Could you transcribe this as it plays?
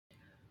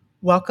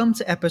Welcome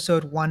to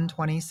episode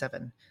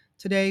 127.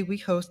 Today we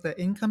host the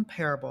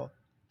incomparable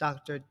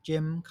Dr.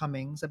 Jim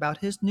Cummings about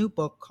his new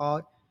book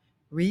called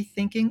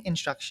Rethinking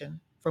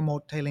Instruction for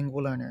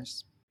Multilingual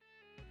Learners.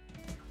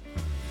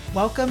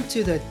 Welcome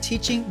to the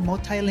Teaching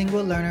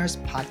Multilingual Learners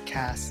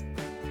podcast.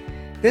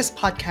 This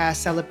podcast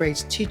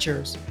celebrates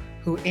teachers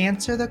who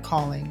answer the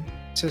calling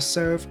to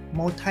serve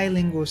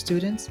multilingual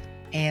students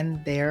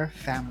and their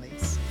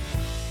families.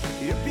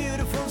 Your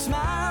beautiful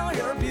smile,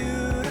 your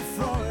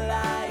beautiful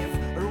life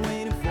are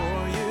waiting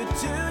for you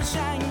to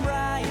shine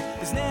bright.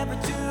 It's never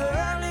too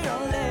early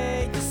or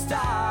late to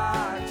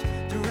start,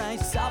 to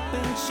rise up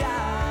and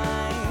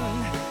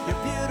shine. Your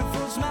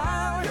beautiful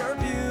smile, your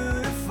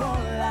beautiful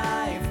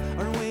life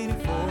are waiting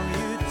for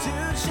you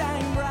to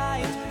shine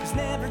bright. It's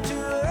never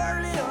too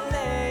early or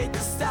late to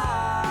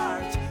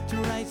start, to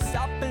rise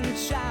up and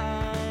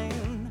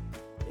shine.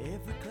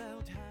 Every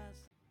cloud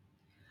has...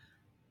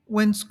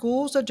 When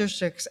schools or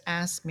districts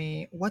ask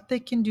me what they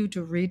can do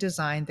to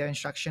redesign their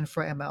instruction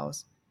for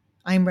MLs,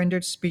 I am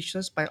rendered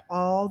speechless by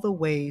all the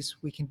ways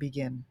we can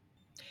begin.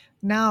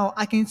 Now,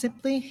 I can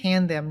simply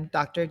hand them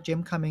Dr.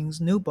 Jim Cummings'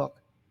 new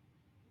book.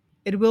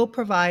 It will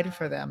provide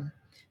for them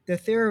the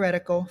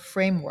theoretical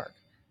framework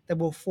that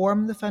will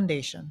form the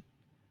foundation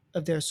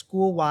of their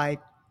school-wide,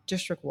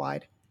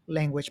 district-wide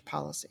language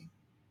policy.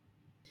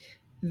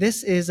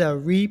 This is a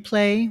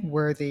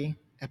replay-worthy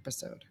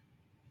episode.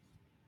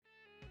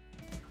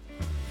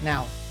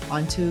 Now,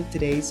 on to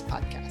today's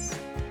podcast.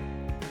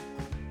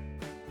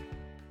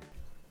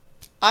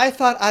 I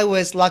thought I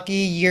was lucky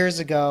years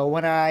ago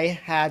when I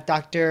had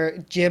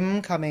Dr.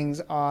 Jim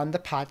Cummings on the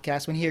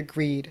podcast when he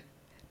agreed.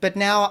 But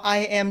now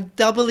I am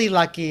doubly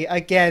lucky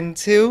again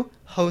to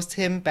host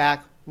him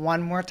back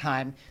one more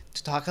time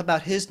to talk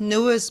about his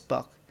newest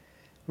book,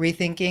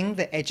 Rethinking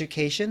the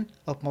Education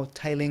of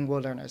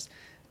Multilingual Learners.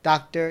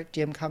 Dr.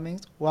 Jim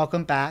Cummings,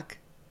 welcome back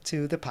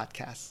to the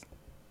podcast.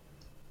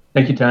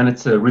 Thank you, Dan.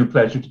 It's a real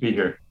pleasure to be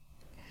here.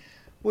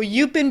 Well,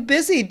 you've been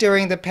busy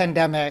during the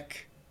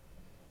pandemic.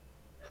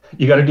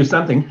 You got to do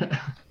something.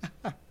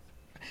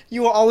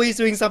 You are always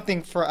doing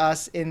something for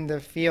us in the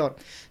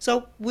field.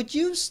 So would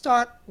you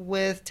start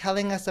with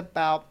telling us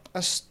about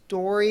a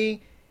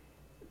story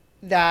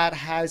that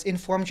has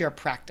informed your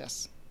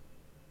practice?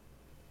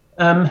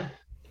 I'm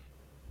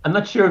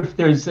not sure if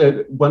there's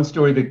one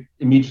story that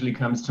immediately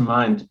comes to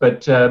mind,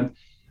 but I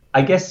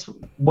guess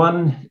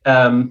one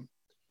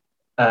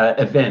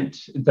event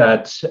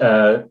that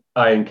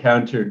I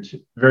encountered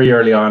very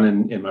early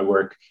on in my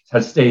work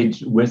has stayed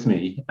with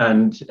me,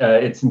 and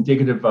it's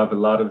indicative of a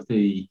lot of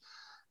the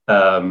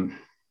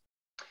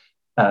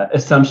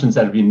assumptions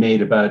that have been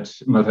made about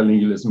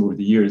multilingualism over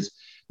the years.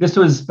 This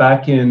was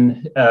back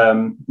in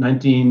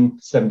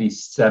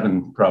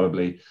 1977,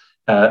 probably.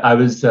 I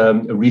was a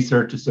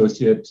research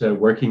associate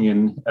working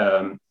in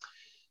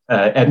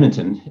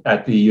Edmonton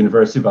at the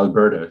University of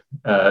Alberta.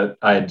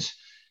 I'd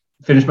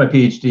finished my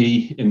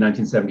PhD in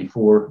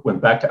 1974, went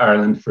back to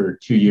Ireland for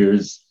 2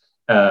 years,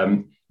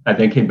 and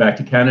then came back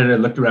to Canada,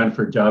 looked around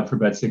for a job for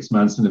about 6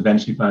 months, and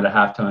eventually found a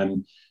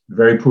half-time,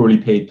 very poorly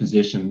paid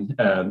position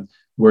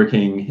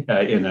working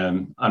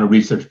on a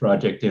research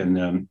project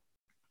at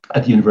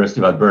the University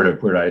of Alberta,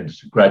 where I'd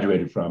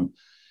graduated from.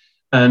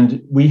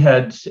 And we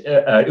had,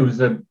 it was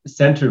a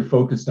center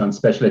focused on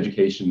special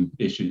education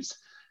issues.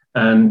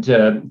 And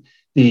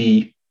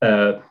the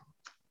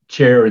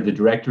chair or the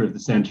director of the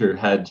center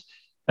had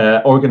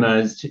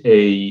organized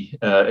a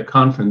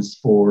conference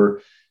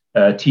for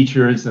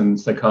teachers and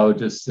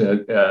psychologists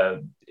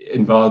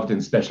involved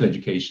in special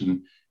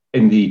education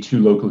in the two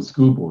local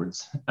school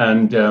boards.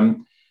 And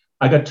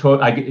I got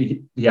taught,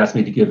 he asked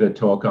me to give a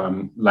talk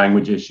on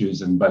language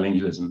issues and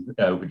bilingualism,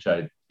 which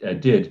I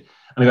did.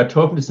 And I got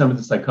talking to some of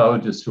the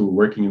psychologists who were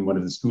working in one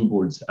of the school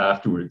boards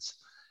afterwards.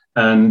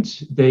 And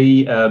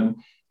they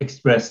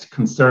expressed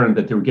concern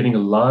that they were getting a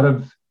lot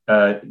of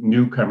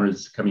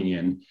newcomers coming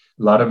in,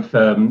 a lot of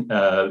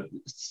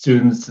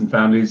students and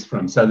families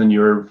from Southern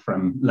Europe,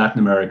 from Latin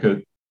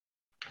America.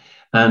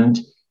 And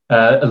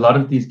a lot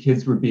of these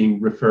kids were being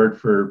referred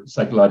for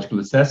psychological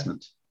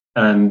assessment.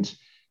 And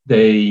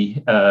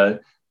they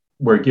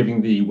were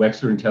giving the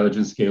Wechsler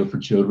Intelligence Scale for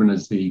Children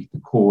as the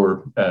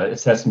core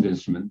assessment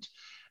instrument.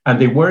 And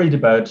they worried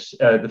about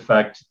the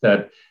fact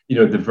that,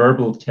 the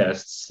verbal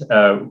tests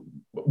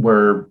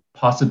were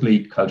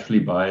possibly culturally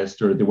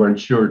biased, or they weren't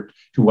sure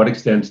to what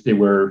extent they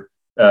were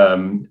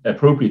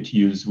appropriate to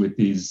use with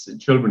these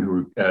children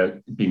who were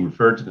being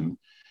referred to them.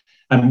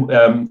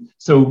 And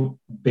so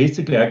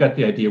basically I got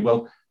the idea,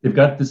 well, they've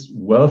got this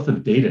wealth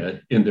of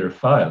data in their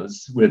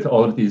files with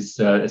all of these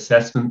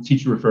assessment,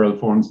 teacher referral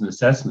forms and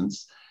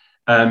assessments.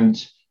 And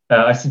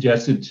I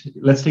suggested,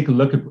 let's take a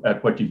look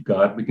at what you've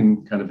got. We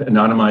can kind of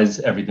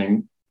anonymize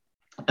everything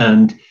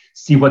and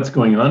see what's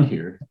going on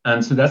here.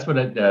 And so that's what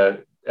I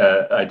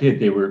did.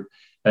 They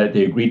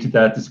agreed to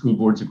that. The school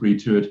boards agreed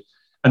to it.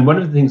 And one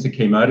of the things that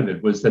came out of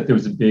it was that there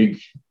was a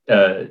big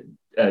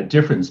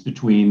difference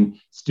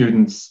between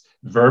students'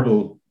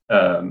 verbal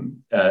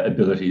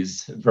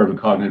abilities, verbal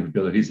cognitive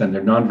abilities, and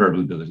their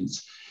nonverbal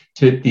abilities.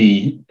 to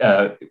the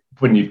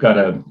when you've got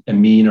a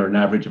mean or an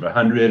average of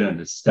 100 and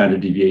a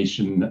standard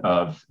deviation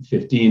of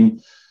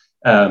 15,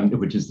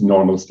 which is the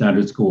normal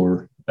standard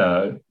score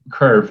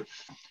curve,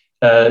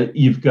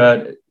 you've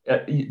got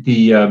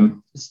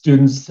the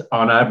students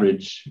on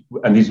average,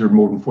 and these are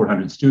more than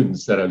 400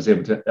 students that I was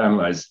able to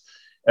analyze,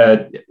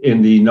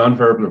 in the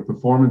nonverbal or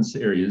performance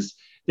areas,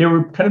 they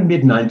were kind of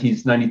mid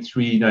 90s,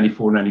 93,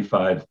 94,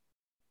 95.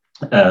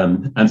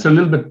 And so a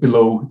little bit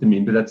below the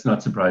mean, but that's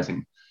not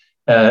surprising.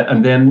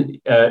 And then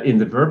in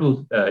the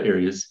verbal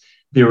areas,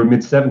 they were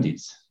mid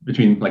 70s,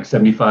 between like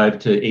 75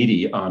 to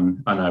 80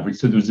 on average.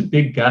 So there was a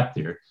big gap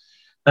there.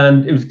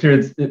 And it was clear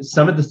that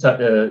some of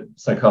the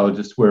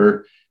psychologists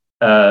were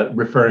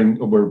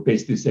were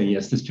basically saying,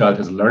 yes, this child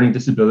has a learning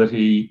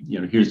disability,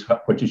 here's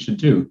what you should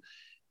do.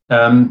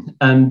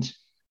 And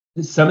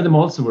some of them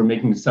also were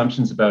making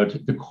assumptions about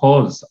the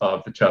cause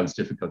of the child's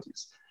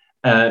difficulties,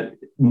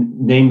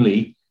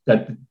 namely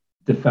that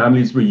the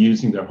families were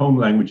using their home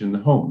language in the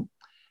home.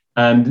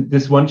 And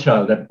this one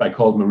child that I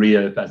called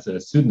Maria as a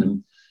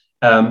pseudonym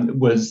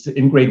was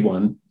in grade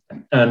 1,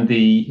 and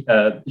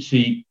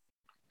she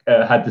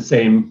had the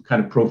same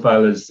kind of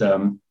profile as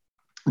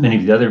many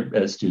of the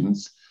other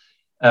students.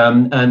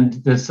 And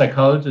the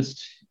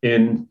psychologist,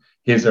 in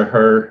his or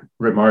her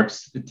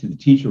remarks to the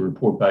teacher,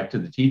 report back to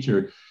the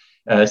teacher,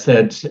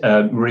 said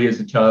Maria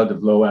is a child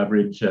of low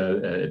average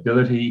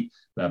ability,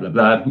 blah, blah,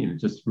 blah,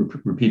 just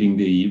repeating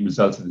the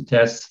results of the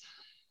tests.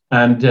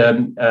 And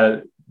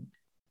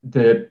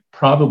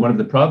one of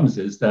the problems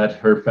is that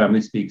her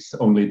family speaks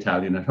only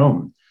Italian at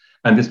home.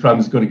 And this problem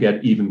is going to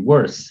get even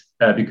worse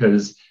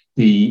because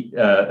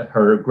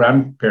her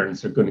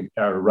grandparents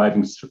are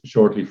arriving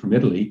shortly from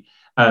Italy,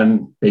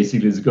 and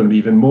basically there's going to be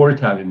even more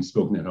Italian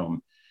spoken at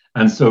home.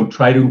 And so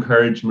try to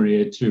encourage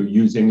Maria to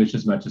use English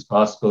as much as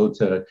possible,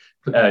 to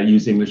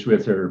use English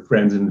with her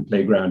friends in the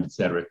playground,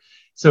 etc.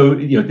 So,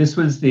 this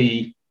was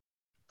the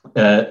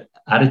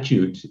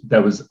attitude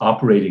that was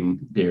operating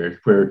there,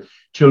 where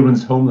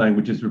children's home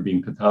languages were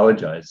being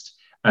pathologized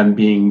and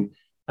being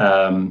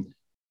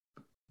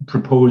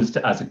proposed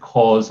as a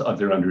cause of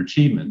their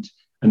underachievement.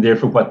 And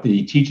therefore, what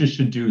the teachers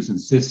should do is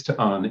insist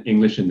on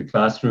English in the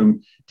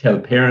classroom, tell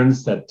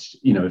parents that,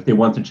 if they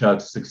want their child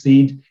to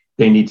succeed,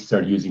 they need to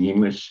start using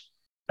English.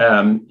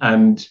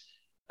 And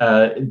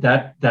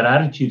that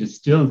attitude is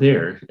still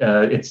there.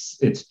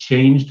 It's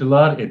changed a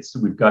lot.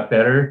 We've got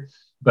better,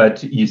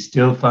 but you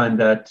still find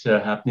that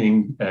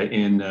happening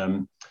in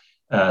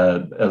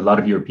a lot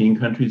of European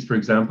countries, for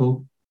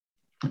example.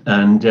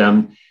 And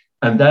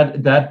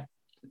that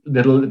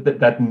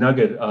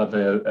nugget of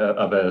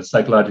a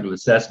psychological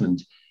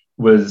assessment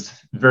was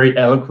very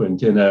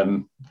eloquent in a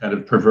kind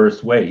of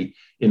perverse way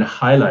in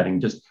highlighting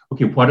just,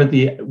 okay, what are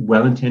the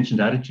well-intentioned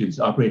attitudes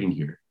operating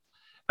here?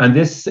 And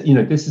this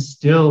is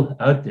still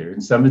out there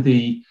in some of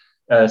the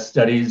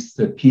studies,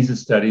 the PISA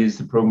studies,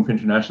 the Program for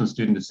International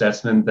Student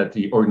Assessment that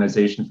the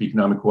Organization for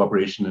Economic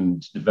Cooperation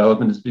and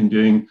Development has been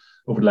doing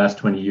over the last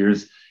 20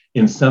 years.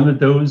 In some of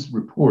those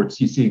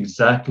reports, you see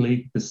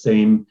exactly the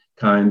same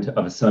kind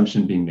of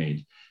assumption being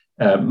made.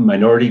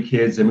 Minority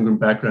kids, immigrant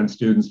background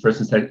students, first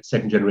and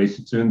second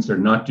generation students are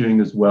not doing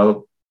as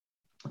well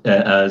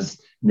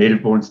as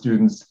native born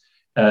students,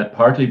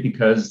 partly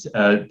because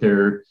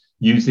they're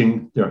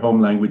using their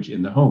home language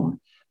in the home,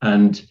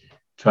 and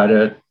try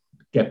to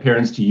get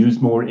parents to use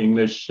more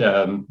English.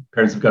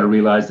 Parents have got to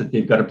realize that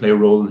they've got to play a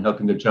role in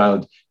helping their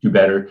child do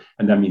better,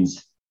 and that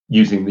means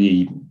using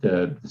the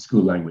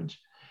school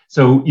language.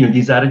 So,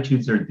 these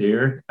attitudes are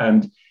there,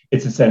 and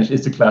it's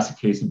a classic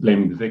case of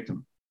blaming the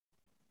victim.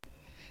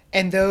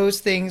 And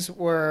those things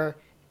were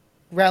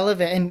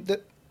relevant. And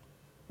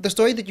the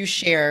story that you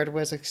shared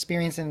was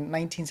experienced in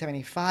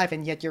 1975,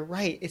 and yet you're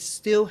right, it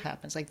still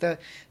happens. Like the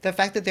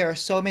fact that there are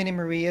so many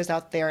Marias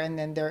out there, and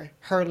then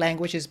her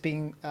language is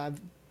being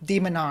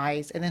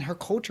demonized, and then her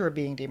culture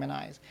being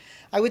demonized.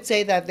 I would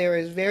say that there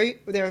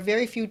are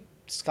very few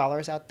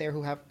scholars out there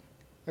who have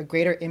a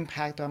greater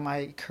impact on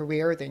my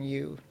career than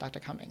you, Dr.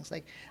 Cummings.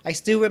 Like, I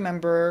still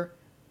remember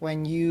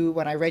when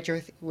I read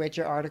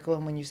your article,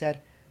 and when you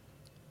said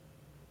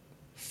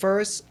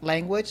first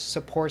language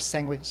supports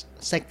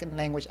second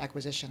language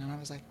acquisition. And I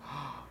was like,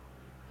 oh,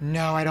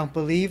 no, I don't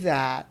believe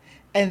that.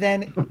 And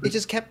then it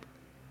just kept,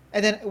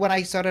 and then when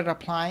I started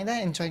applying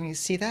that and trying to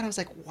see that, I was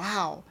like,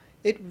 wow,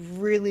 it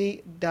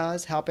really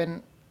does help.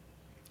 And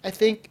I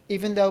think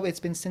even though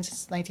it's been since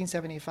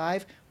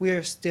 1975, we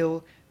are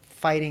still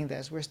fighting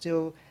this. We're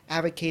still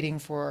advocating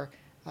for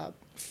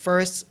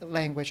first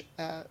language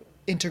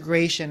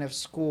integration of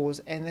schools,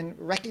 and then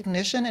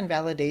recognition and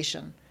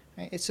validation.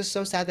 Right? It's just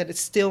so sad that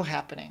it's still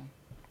happening.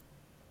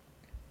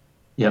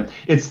 Yeah,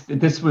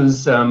 this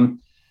was around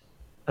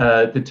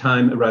the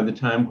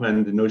time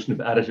when the notion of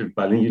additive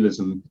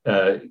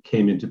bilingualism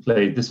came into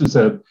play. This was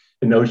a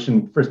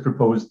notion first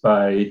proposed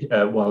by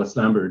Wallace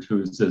Lambert,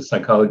 who's a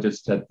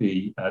psychologist at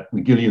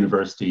McGill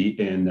University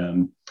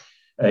in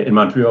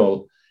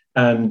Montreal.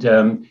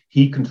 And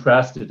he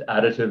contrasted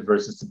additive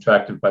versus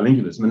subtractive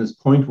bilingualism. And his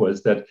point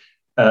was that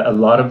a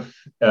lot of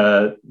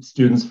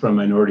students from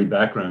minority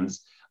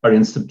backgrounds are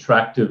in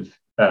subtractive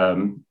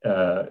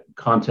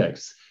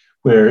contexts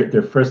where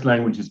their first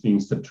language is being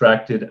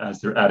subtracted as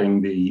they're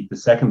adding the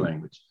second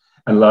language.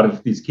 And a lot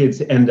of these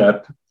kids end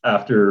up,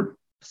 after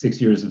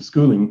 6 years of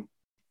schooling,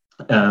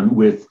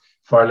 with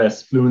far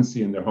less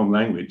fluency in their home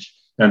language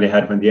than they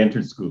had when they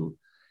entered school.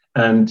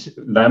 And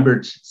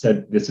Lambert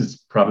said this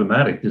is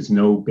problematic. There's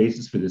no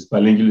basis for this.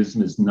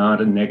 Bilingualism is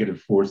not a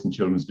negative force in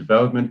children's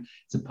development.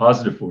 It's a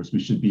positive force. We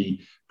should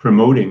be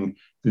promoting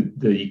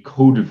the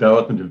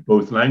co-development of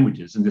both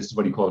languages. And this is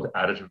what he called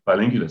additive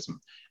bilingualism.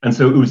 And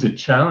so it was a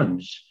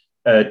challenge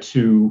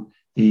to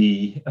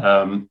the,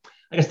 I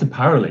guess, the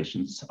power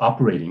relations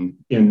operating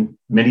in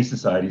many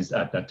societies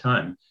at that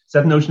time.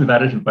 So that notion of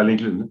additive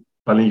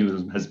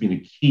bilingualism has been a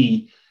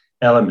key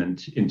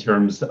element in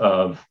terms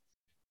of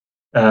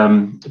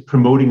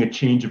promoting a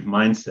change of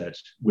mindset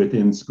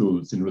within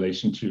schools in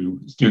relation to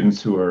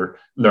students who are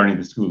learning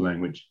the school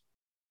language.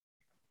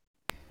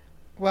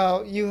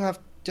 Well, you have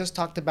just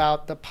talked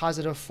about the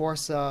positive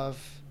force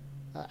of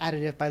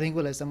additive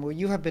bilingualism. Well,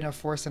 you have been a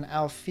force in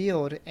our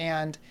field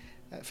and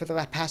for the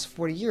past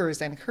 40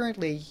 years, and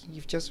currently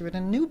you've just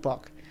written a new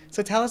book.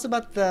 So tell us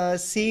about the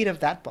seed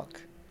of that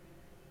book.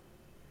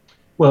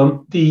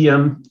 Well,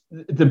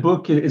 the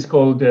book is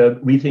called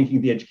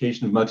Rethinking the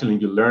Education of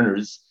Multilingual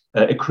Learners,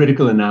 a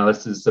critical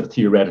analysis of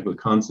theoretical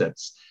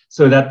concepts.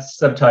 So that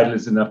subtitle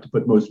is enough to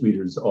put most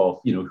readers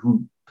off,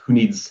 who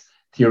needs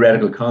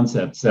theoretical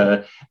concepts.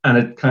 And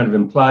it kind of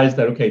implies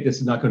that, okay, this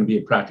is not going to be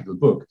a practical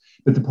book.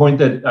 But the point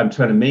that I'm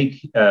trying to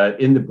make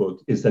in the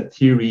book is that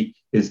theory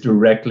is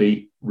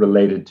directly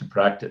related to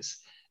practice.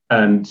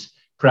 And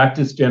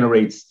practice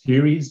generates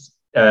theories,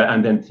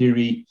 and then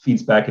theory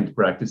feeds back into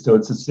practice. So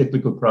it's a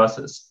cyclical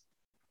process.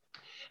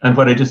 And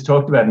what I just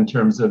talked about in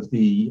terms of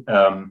the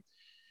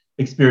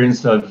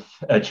experience of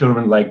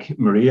children like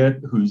Maria,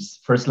 whose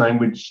first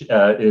language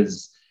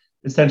is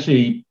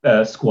essentially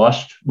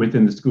squashed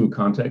within the school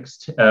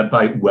context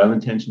by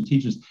well-intentioned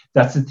teachers.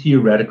 That's a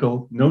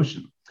theoretical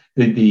notion.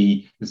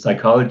 The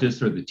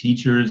psychologists or the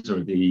teachers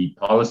or the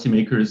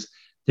policymakers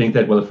think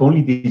that, well, if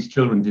only these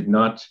children did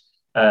not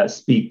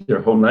speak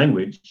their home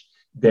language,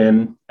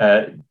 then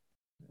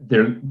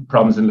their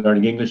problems in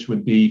learning English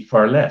would be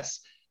far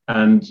less.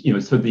 And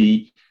so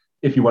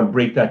if you want to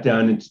break that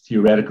down into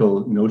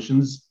theoretical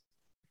notions,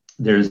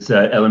 there's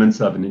elements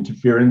of an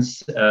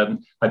interference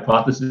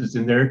hypothesis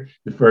in there.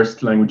 The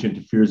first language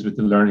interferes with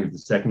the learning of the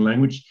second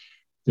language.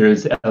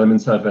 There's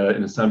elements of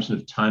an assumption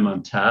of time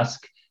on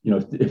task.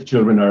 If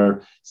children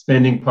are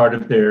spending part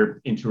of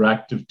their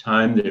interactive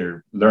time,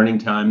 their learning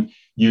time,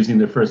 using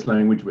their first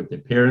language with their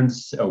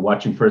parents, or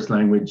watching first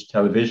language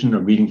television or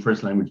reading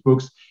first language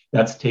books,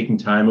 that's taking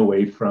time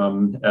away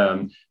from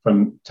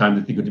time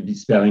that they could be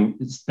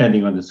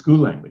spending on the school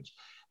language.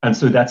 And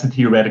so that's a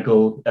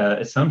theoretical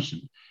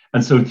assumption.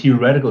 And so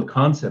theoretical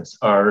concepts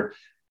are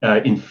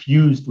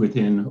infused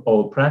within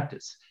all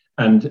practice.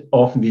 And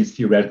often these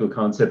theoretical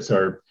concepts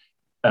are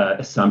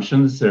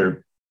assumptions,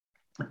 they're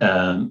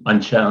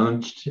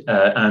unchallenged.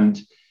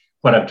 And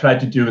what I've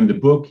tried to do in the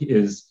book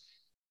is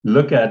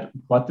look at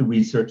what the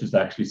research is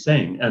actually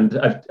saying. And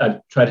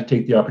I've tried to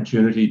take the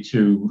opportunity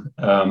to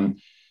kind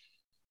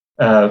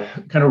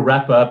of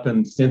wrap up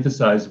and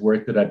synthesize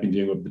work that I've been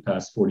doing over the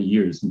past 40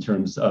 years in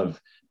terms of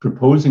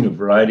proposing a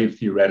variety of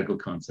theoretical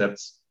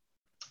concepts,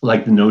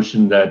 like the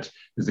notion that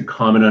there's a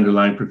common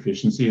underlying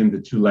proficiency in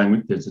the two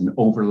languages, there's an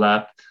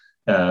overlap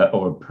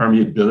or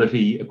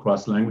permeability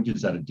across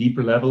languages at a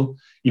deeper level,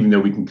 even though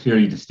we can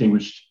clearly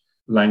distinguish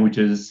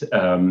languages at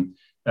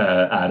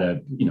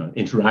a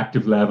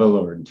interactive level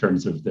or in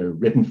terms of their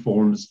written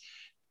forms.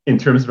 In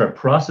terms of our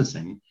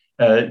processing,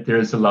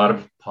 there's a lot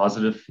of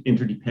positive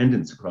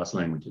interdependence across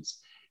languages.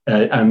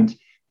 And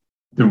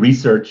the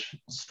research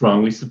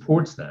strongly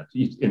supports that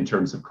in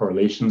terms of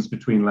correlations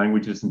between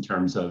languages, in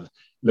terms of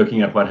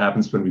looking at what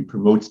happens when we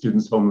promote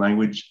students' home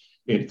language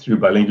through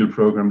bilingual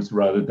programs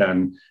rather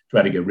than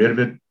try to get rid of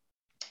it.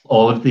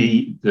 All of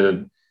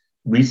the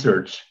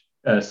research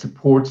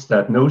supports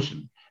that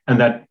notion, and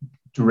that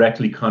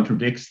directly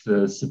contradicts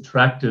the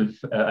subtractive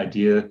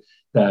idea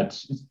that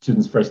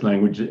students' first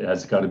language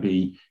has got to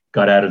be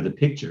got out of the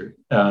picture.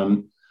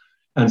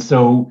 And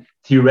so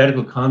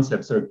theoretical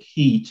concepts are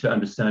key to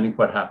understanding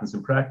what happens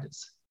in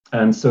practice.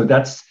 And so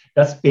that's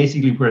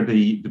basically where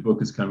the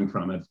book is coming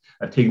from.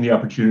 I've taken the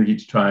opportunity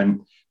to try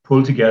and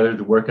pull together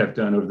the work I've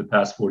done over the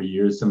past 40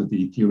 years, some of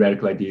the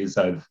theoretical ideas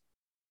I've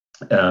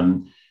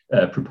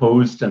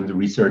proposed and the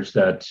research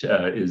that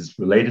is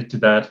related to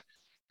that.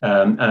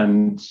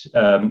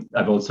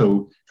 I've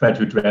also tried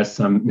to address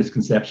some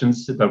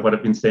misconceptions about what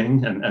I've been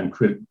saying and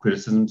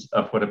criticisms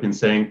of what I've been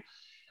saying.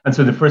 And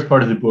so the first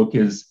part of the book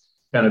is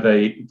kind of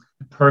a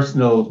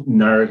personal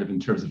narrative in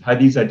terms of how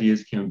these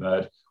ideas came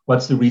about.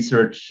 What's the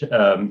research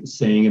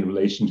saying in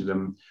relation to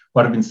them?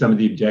 What have been some of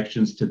the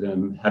objections to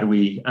them? How do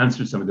we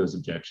answer some of those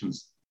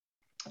objections?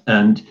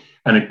 And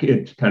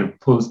it kind of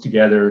pulls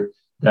together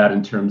that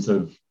in terms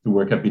of the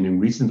work I've been doing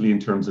recently, in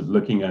terms of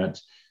looking at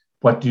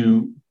what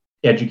do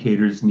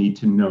educators need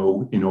to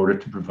know in order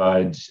to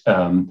provide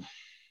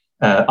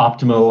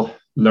optimal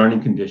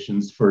learning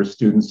conditions for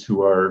students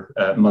who are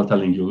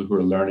multilingual, who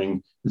are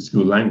learning the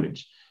school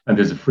language. And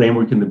there's a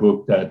framework in the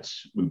book that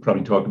we'll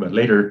probably talk about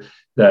later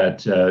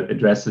that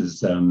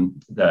addresses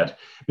that.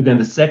 But then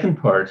the second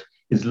part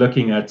is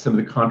looking at some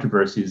of the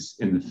controversies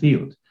in the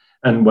field.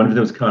 And one of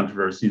those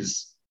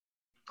controversies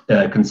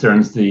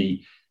concerns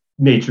the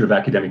nature of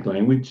academic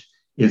language.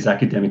 Is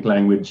academic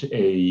language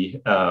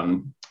a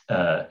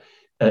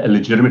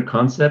legitimate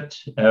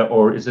concept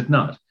or is it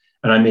not?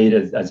 And I made,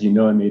 as you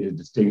know, I made a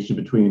distinction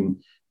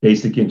between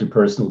basic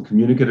interpersonal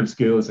communicative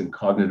skills and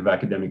cognitive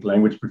academic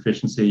language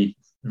proficiency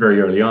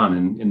very early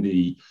on in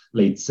the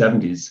late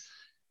 70s.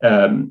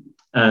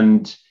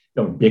 And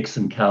BICS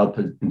and CALP,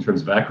 in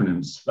terms of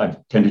acronyms,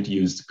 I've tended to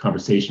use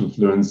conversational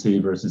fluency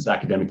versus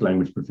academic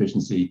language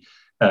proficiency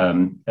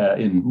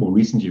in more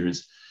recent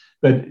years.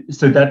 But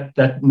so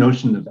that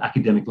notion of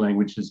academic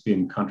language has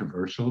been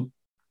controversial.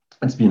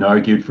 It's been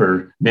argued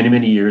for many,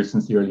 many years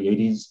since the early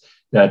 80s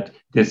that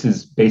this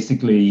is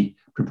basically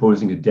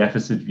proposing a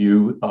deficit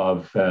view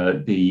of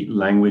the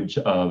language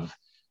of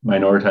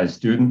minoritized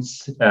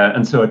students.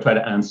 And so I try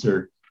to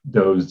answer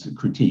those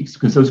critiques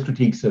because those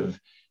critiques have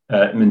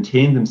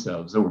maintained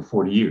themselves over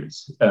 40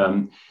 years.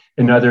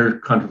 Another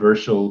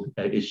controversial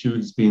issue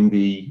has been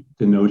the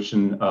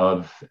notion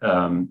of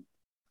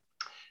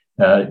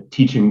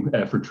teaching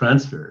for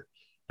transfer.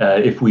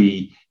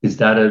 Is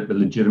that a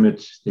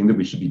legitimate thing that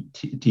we should be,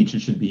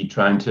 teachers should be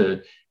trying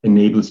to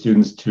enable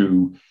students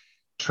to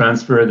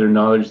transfer their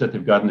knowledge that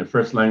they've got in their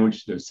first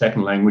language to their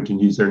second language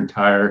and use their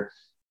entire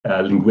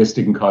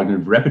linguistic and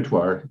cognitive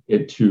repertoire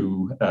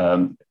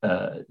to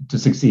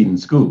succeed in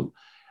school?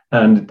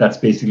 And that's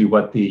basically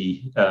what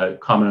the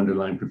Common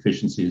Underlying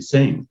Proficiency is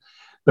saying.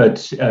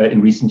 But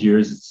in recent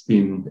years, it's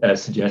been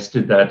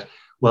suggested that,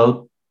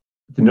 well,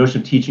 the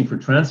notion of teaching for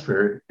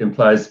transfer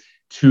implies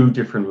two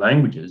different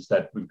languages,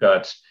 that we've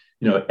got,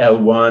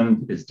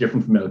 L1 is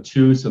different from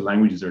L2, so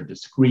languages are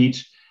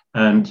discrete.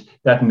 And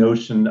that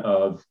notion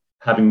of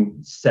having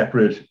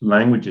separate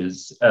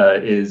languages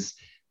is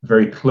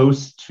very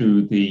close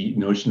to the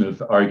notion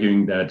of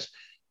arguing that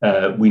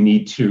we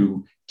need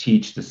to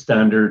teach the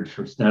standard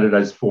or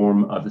standardized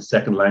form of the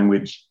second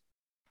language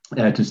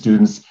to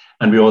students.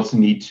 And we also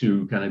need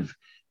to kind of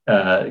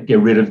get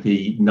rid of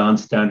the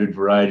non-standard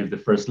variety of the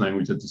first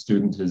language that the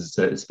student is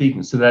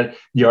speaking. So that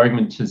the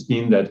argument has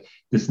been that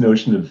this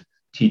notion of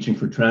teaching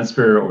for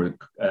transfer or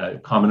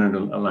common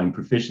underlying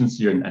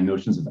proficiency and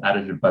notions of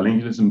additive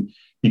bilingualism,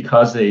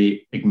 because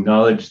they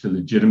acknowledge the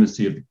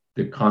legitimacy of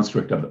the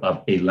construct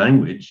of a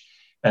language,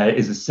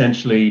 is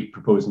essentially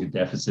proposing a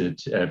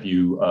deficit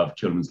view of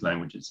children's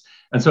languages.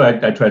 And so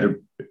I try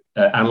to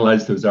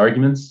analyze those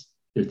arguments.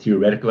 They're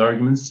theoretical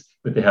arguments,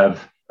 but they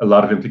have a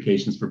lot of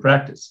implications for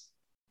practice.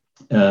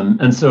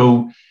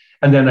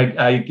 And then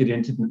I get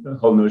into the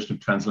whole notion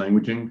of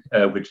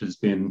translanguaging, which has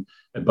been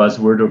a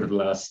buzzword over the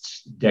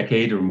last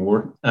decade or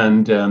more,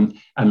 and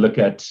look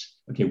at,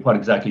 okay, what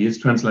exactly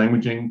is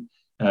translanguaging?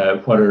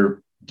 What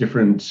are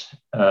different,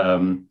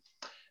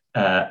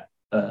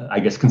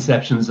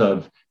 conceptions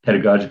of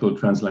pedagogical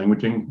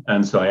translanguaging?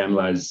 And so I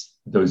analyze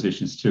those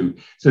issues too.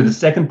 So the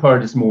second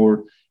part is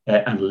more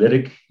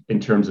analytic in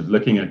terms of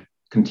looking at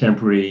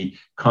contemporary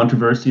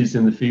controversies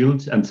in the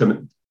field,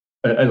 and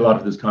a lot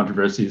of those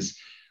controversies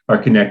are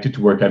connected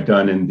to work I've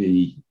done in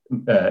the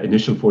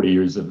initial 40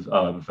 years of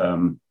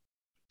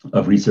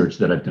research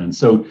that I've done.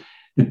 So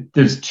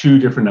there's two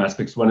different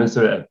aspects. One is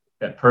a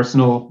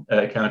personal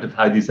account of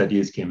how these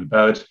ideas came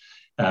about,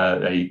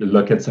 a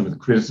look at some of the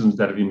criticisms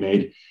that have been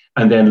made,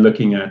 and then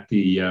looking at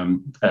the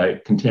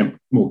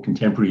more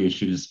contemporary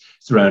issues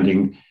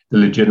surrounding the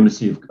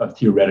legitimacy of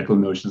theoretical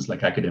notions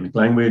like academic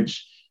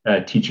language,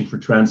 teaching for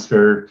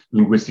transfer,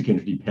 linguistic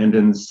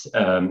interdependence,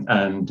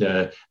 and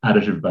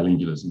additive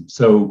bilingualism.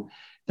 So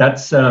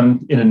that's,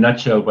 in a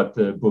nutshell, what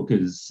the book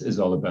is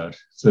all about.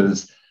 So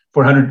there's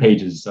 400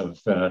 pages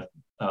of that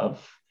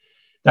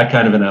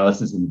kind of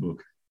analysis in the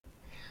book.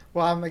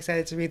 Well, I'm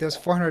excited to read those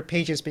 400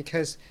 pages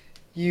because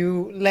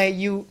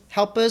you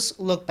help us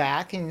look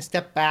back and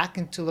step back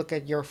and to look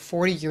at your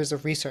 40 years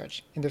of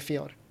research in the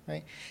field,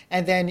 right?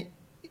 And then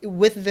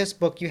with this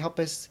book, you help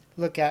us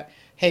look at,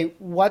 hey,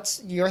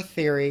 what's your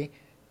theory?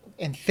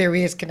 And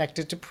theory is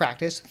connected to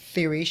practice.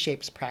 Theory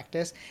shapes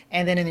practice.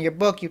 And then in your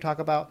book, you talk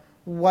about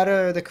what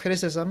are the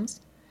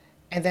criticisms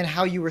and then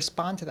how you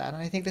respond to that.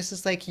 And I think this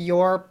is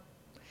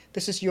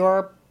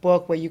your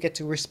book where you get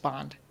to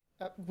respond.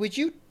 Would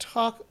you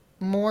talk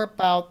more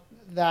about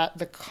that,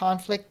 the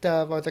conflict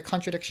of, or the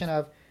contradiction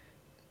of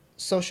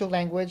social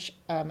language,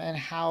 and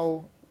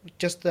how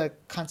just the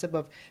concept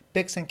of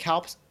BICS and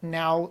CALPS,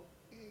 now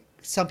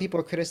some people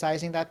are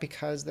criticizing that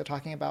because they're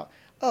talking about,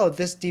 oh,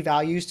 this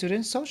devalues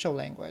students' social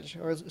language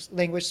or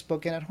language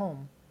spoken at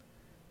home.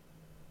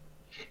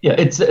 Yeah,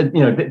 it's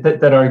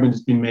that argument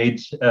has been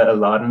made a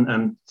lot,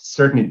 and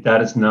certainly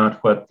that is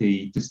not what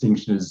the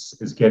distinction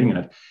is getting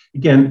at.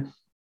 Again,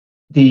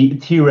 the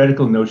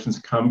theoretical notions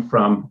come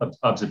from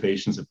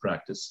observations of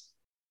practice.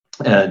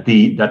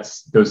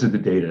 Those are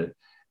the data,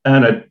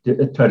 and I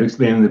try to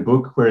explain in the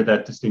book where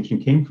that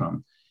distinction came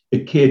from.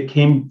 it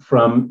came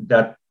from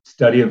that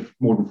study of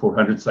more than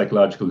 400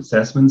 psychological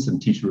assessments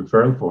and teacher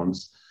referral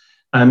forms.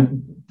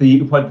 And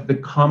what the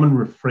common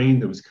refrain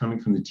that was coming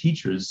from the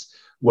teachers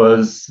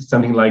was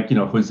something like,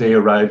 Jose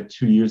arrived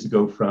 2 years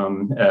ago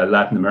from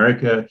Latin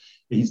America.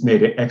 He's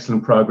made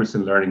excellent progress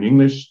in learning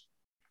English.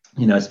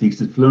 He now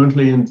speaks it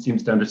fluently and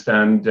seems to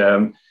understand,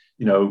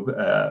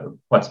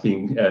 what's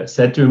being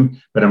said to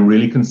him. But I'm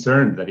really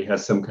concerned that he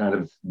has some kind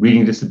of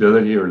reading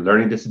disability or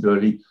learning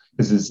disability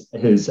because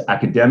his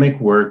academic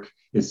work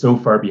is so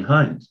far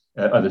behind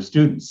other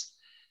students.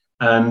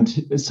 And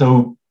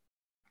so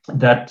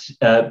that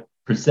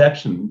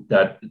perception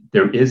that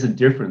there is a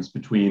difference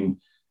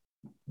between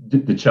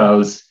the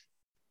child's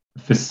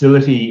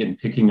facility in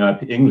picking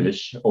up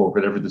English or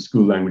whatever the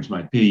school language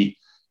might be,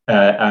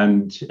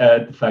 and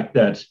the fact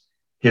that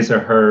his or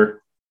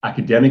her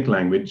academic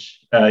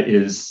language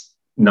is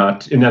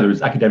not, in other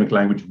words, academic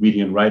language,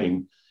 reading and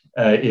writing,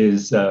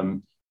 is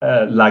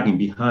lagging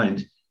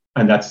behind.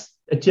 And that's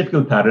a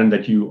typical pattern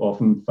that you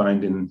often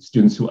find in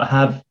students who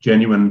have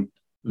genuine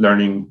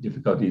learning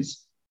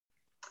difficulties.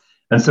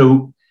 And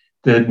so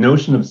the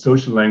notion of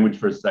social language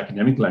versus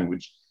academic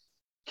language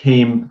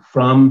came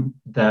from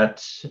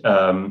that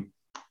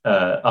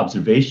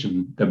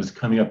observation that was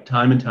coming up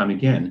time and time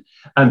again.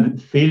 And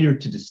the failure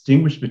to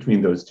distinguish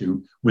between those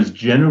two was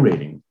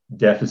generating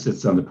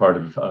deficits on the part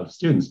of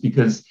students,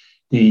 because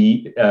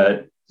the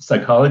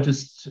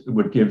psychologists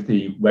would give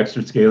the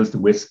Wechsler scales, the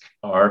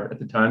WISC-R at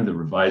the time, the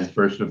revised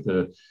version of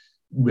the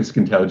WISC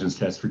intelligence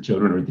test for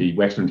children, or the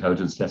Wechsler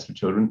intelligence test for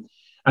children,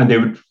 and they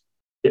would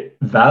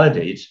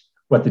validate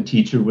what the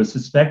teacher was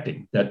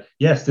suspecting, that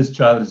yes, this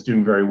child is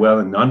doing very well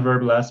in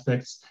nonverbal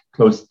aspects,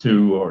 close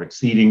to or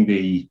exceeding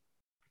the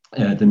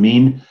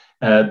mean,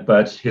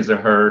 but his or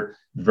her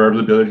verbal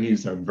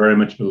abilities are very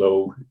much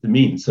below the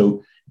mean.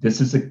 So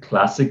this is a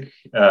classic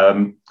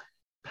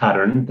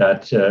pattern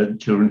that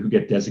children who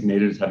get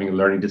designated as having a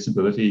learning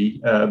disability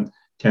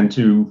tend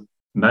to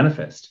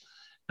manifest.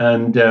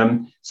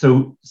 And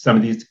so some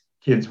of these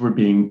kids were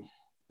being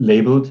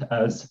labeled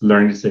as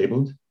learning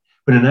disabled,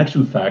 but in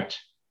actual fact,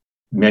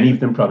 many of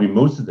them, probably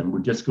most of them, were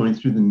just going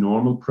through the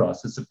normal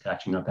process of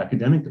catching up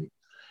academically.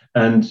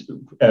 And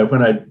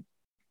when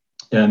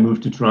I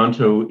moved to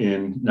Toronto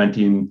in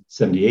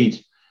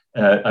 1978,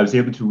 I was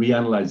able to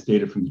reanalyze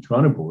data from the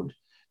Toronto board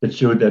that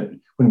showed that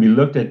when we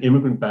looked at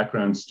immigrant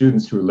background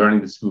students who were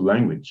learning the school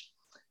language,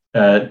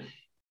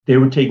 they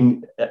were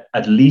taking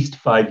at least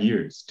 5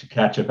 years to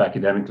catch up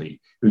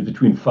academically. It was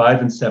between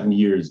 5 and 7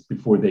 years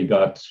before they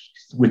got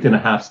within a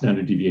half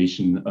standard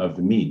deviation of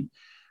the mean.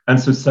 And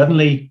so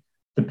suddenly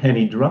the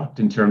penny dropped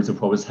in terms of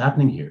what was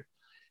happening here.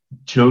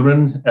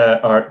 Children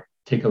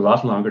take a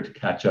lot longer to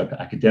catch up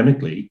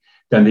academically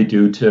than they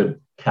do to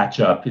catch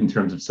up in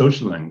terms of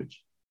social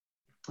language.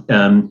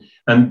 And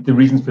the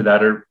reasons for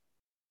that are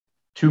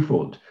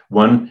twofold.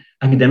 One,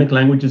 academic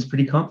language is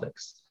pretty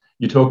complex.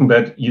 You're talking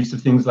about use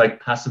of things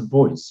like passive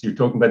voice. You're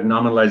talking about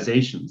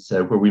nominalizations,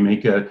 where we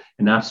make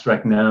an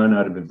abstract noun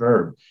out of a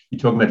verb. You're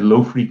talking about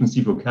low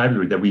frequency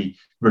vocabulary that we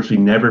virtually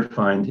never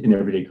find in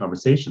everyday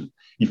conversation.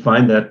 You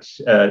find that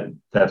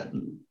that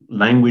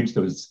language,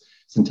 those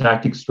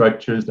syntactic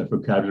structures, that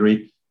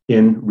vocabulary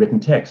in written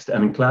text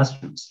and in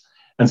classrooms.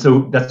 And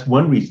so that's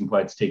one reason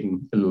why it's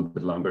taking a little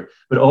bit longer.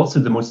 But also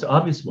the most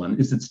obvious one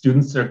is that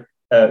students who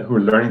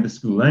are learning the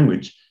school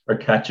language are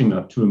catching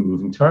up to a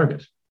moving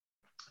target.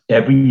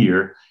 Every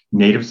year,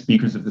 native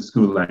speakers of the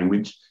school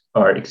language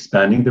are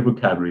expanding their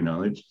vocabulary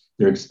knowledge,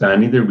 they're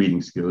expanding their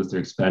reading skills, they're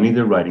expanding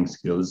their writing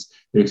skills,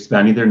 they're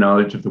expanding their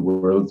knowledge of the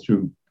world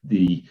through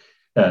the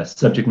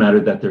subject matter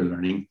that they're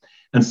learning.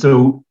 And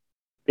so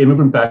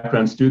immigrant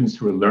background students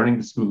who are learning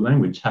the school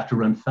language have to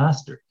run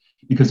faster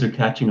because they're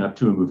catching up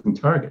to a moving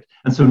target.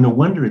 And so no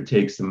wonder it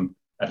takes them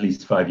at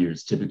least 5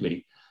 years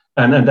typically.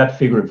 And that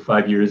figure of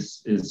 5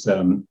 years is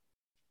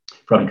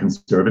probably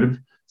conservative.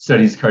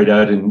 Studies carried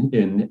out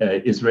in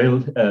Israel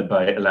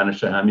by Ilana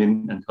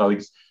Shahamian and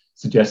colleagues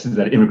suggested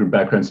that immigrant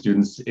background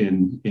students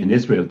in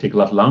Israel take a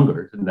lot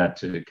longer than that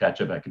to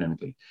catch up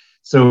academically.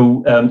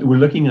 So we're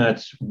looking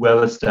at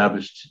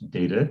well-established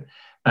data,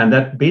 and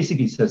that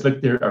basically says,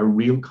 look, there are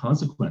real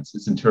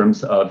consequences in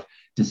terms of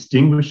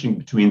distinguishing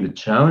between the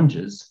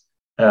challenges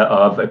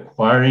of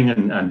acquiring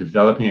and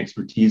developing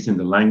expertise in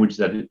the language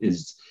that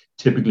is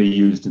typically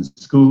used in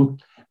school,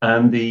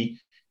 and the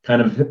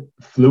kind of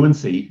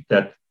fluency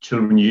that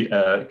children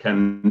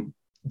can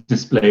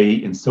display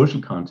in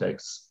social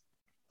contexts,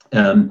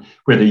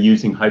 where they're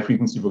using high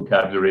frequency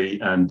vocabulary,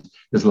 and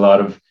there's a lot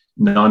of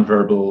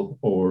nonverbal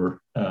or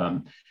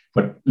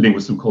what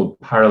linguists would call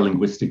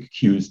paralinguistic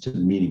cues to the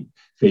meaning,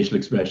 facial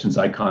expressions,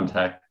 eye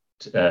contact,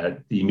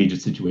 the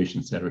immediate situation,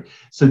 etc.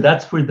 So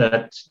that's where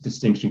that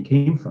distinction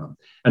came from.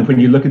 And when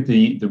you look at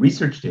the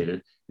research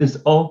data, there's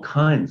all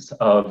kinds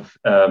of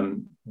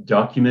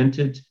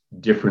documented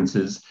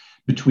differences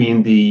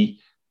between the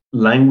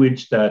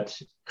language that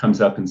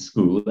comes up in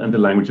school and the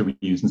language that we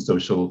use in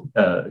social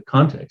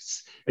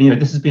contexts.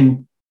 And, this has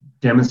been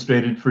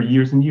demonstrated for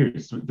years and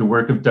years. The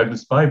work of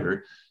Douglas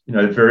Biber,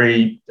 a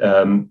very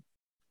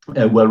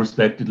a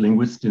well-respected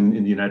linguist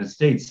in the United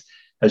States,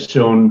 has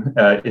shown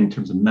in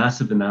terms of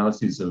massive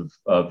analyses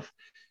of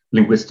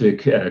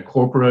linguistic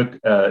corpora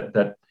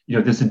that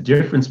there's a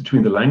difference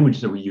between the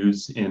language that we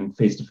use in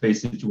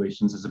face-to-face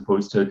situations as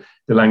opposed to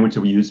the language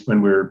that we use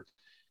when we're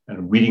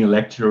reading a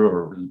lecture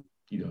or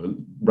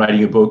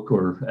writing a book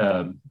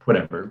or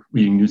whatever,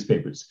 reading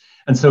newspapers.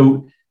 And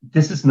so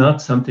this is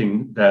not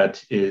something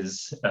that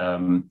is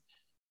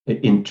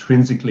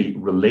intrinsically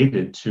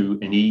related to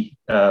any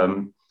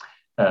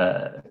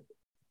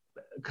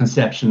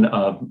conception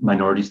of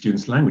minority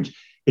students' language.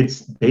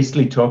 It's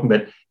basically talking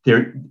about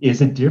there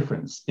is a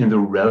difference in the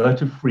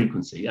relative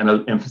frequency, and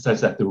I'll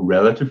emphasize that, the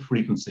relative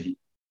frequency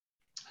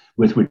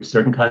with which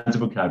certain kinds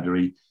of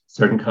vocabulary,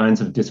 certain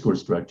kinds of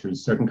discourse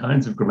structures, certain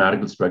kinds of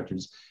grammatical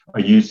structures are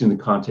used in the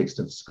context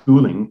of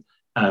schooling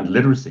and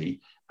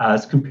literacy,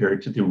 as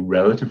compared to the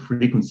relative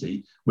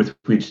frequency with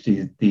which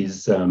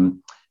these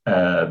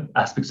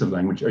aspects of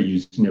language are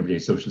used in everyday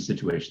social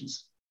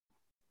situations.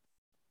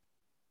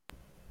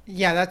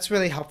 Yeah, that's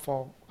really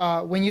helpful.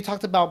 When you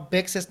talked about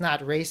BICS is not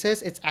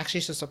racist, it's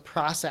actually just a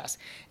process.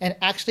 And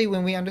actually,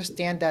 when we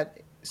understand that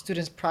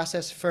students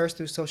process first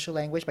through social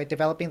language by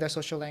developing their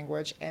social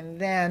language, and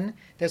then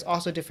there's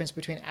also a difference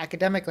between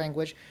academic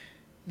language,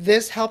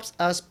 this helps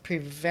us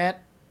prevent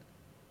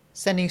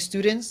sending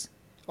students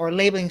or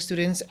labeling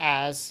students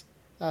as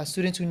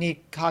students who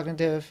need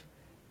cognitive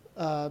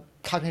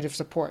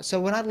support. So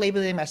we're not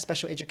labeling them as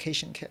special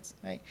education kids,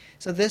 right?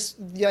 So this,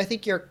 I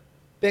think your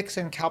BICS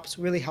and CALPS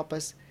really help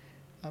us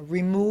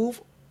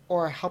remove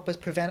or help us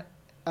prevent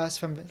us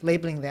from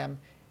labeling them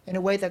in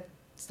a way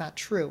that's not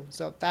true.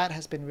 So that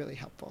has been really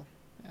helpful.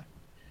 Yeah.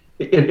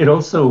 It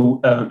also,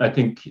 I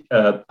think,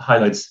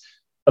 highlights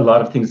a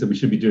lot of things that we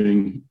should be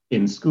doing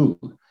in school.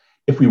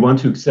 If we want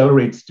to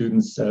accelerate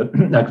students'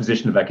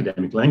 acquisition of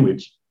academic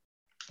language,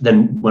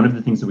 then one of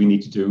the things that we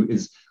need to do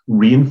is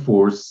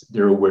reinforce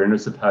their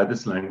awareness of how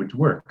this language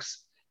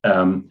works.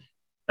 And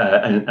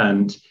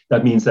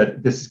that means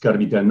that this has got to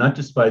be done not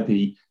just by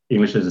the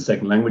English as a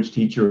second language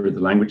teacher or the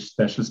language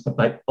specialist, but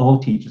by all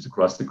teachers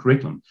across the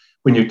curriculum.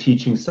 When you're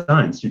teaching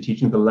science, you're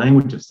teaching the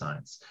language of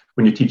science.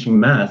 When you're teaching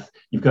math,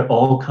 you've got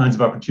all kinds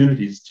of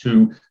opportunities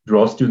to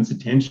draw students'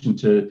 attention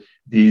to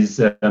these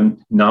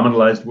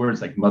nominalized words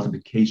like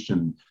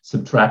multiplication,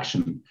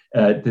 subtraction,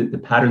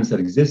 the patterns that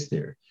exist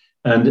there.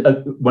 And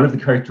one of the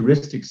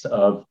characteristics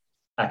of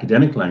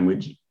academic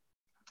language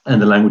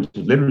and the language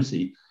of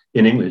literacy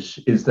in English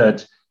is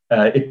that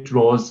it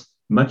draws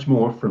much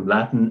more from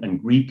Latin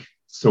and Greek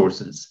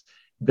sources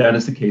than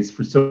is the case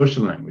for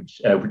social language,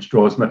 which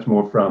draws much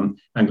more from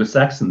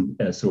Anglo-Saxon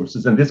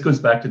sources. And this goes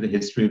back to the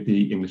history of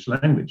the English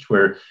language,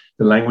 where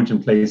the language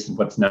in place in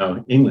what's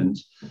now England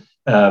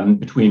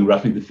between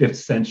roughly the 5th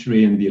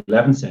century and the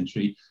 11th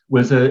century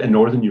was a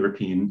Northern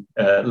European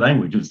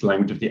language. It was the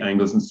language of the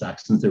Angles and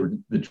Saxons. They were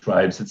the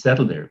tribes that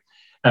settled there.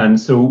 And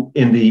so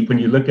when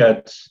you look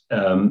at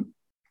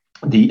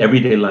the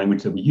everyday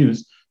language that we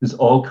use, there's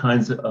all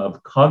kinds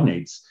of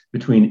cognates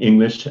between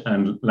English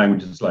and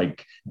languages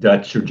like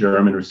Dutch or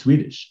German or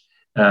Swedish.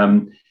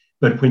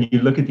 But when you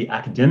look at the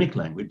academic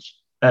language,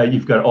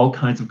 you've got all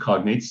kinds of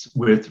cognates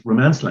with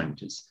Romance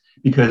languages,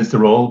 because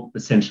they're all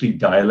essentially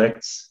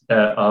dialects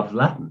of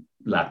Latin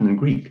and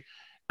Greek.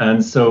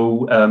 And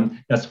so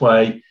that's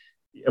why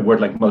a word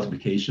like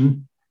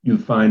multiplication, you'll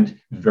find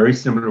very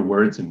similar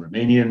words in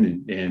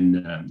Romanian,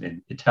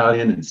 in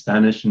Italian, in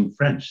Spanish, and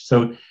French.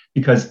 So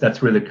because that's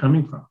where they're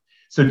coming from.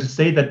 So to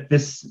say that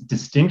this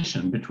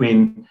distinction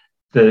between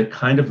the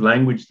kind of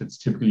language that's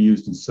typically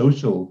used in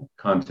social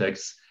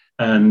contexts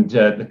and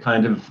the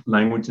kind of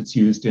language that's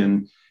used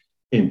in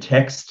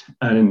text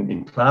and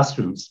in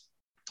classrooms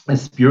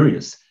is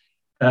spurious.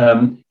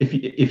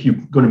 If you're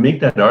going to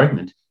make that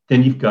argument,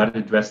 then you've got to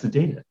address the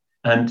data.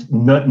 And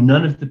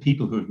none of the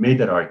people who have made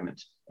that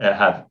argument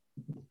have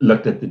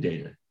looked at the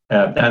data.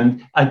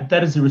 That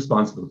is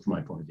irresponsible from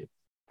my point of view.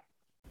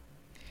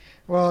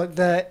 Well,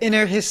 the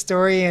inner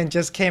historian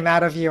just came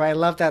out of you. I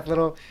love that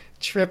little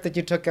trip that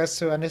you took us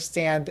to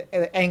understand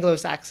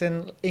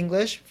Anglo-Saxon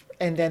English.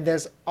 And then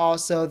there's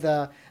also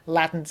the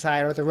Latin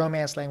side or the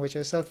Romance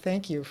languages. So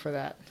thank you for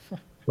that.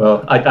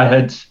 Well, I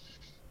had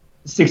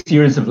 6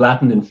 years of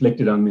Latin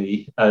inflicted on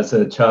me as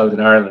a child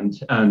in Ireland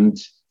and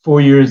 4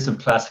 years of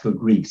classical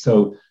Greek.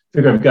 So I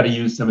figure I've got to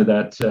use some of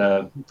that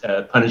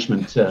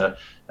punishment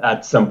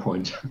at some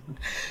point.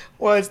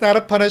 Well, it's not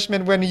a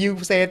punishment when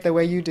you say it the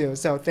way you do.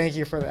 So thank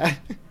you for that.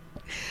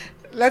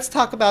 Let's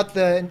talk about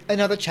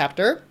another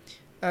chapter.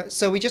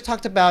 So we just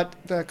talked about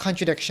the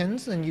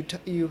contradictions, and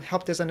you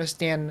helped us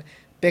understand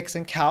BICS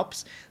and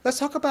CALPS. Let's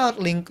talk about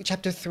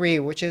chapter 3,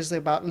 which is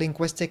about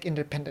linguistic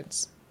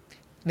interdependence.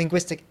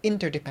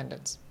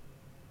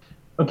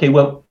 Okay,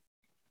 well,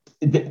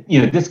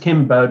 this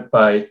came about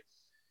by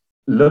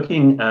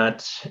looking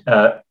at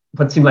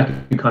what seemed like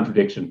a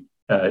contradiction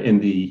in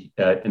the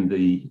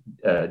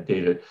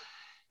data.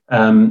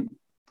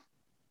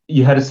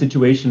 You had a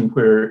situation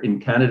where in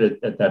Canada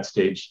at that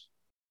stage,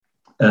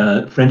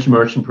 French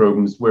immersion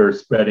programs were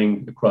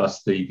spreading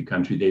across the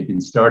country. They'd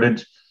been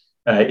started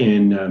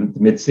in the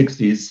mid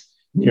 60s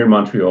near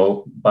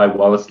Montreal by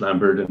Wallace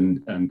Lambert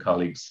and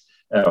colleagues.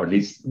 Or at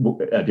least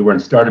they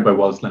weren't started by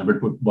Wallace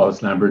Lambert, but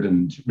Wallace Lambert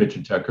and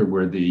Richard Tucker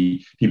were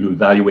the people who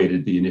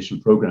evaluated the initial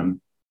program.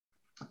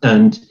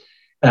 And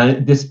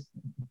this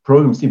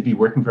program seemed to be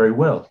working very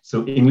well.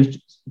 So English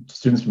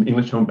students from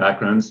English home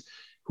backgrounds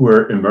who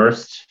were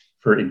immersed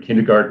in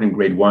kindergarten and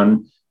grade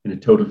one in a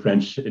total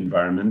French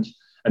environment.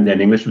 And then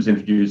English was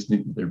introduced,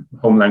 their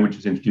home language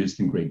was introduced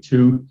in grade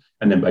two.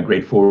 And then by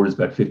grade four, it was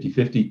about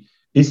 50-50.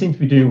 They seemed to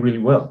be doing really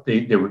well.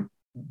 They were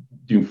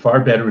doing far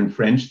better in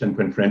French than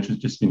when French was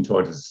just being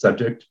taught as a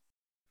subject.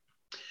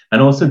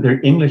 And also their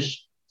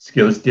English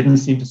skills didn't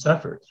seem to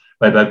suffer.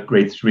 By about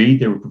grade three,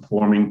 they were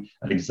performing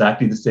at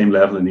exactly the same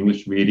level in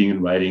English reading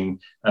and writing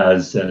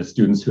as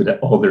students who had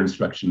all their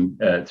instruction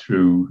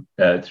through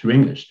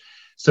English.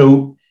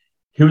 So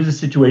here was a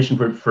situation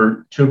where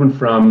for children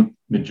from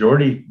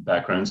majority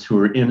backgrounds who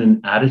were in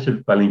an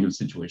additive bilingual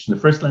situation, the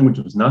first language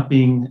was not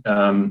being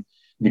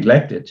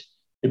neglected,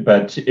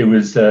 but it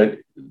was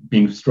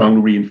being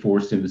strongly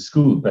reinforced in the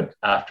school. But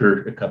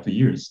after a couple of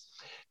years,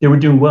 they were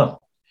doing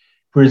well.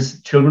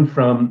 Whereas children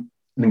from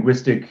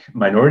linguistic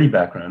minority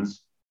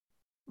backgrounds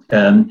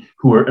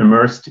who were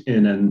immersed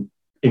in an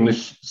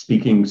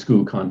English-speaking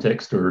school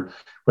context or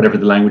whatever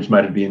the language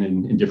might have been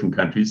in different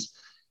countries,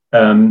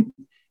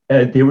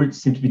 they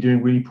seemed to be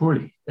doing really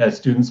poorly.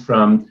 Students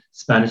from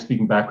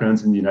Spanish-speaking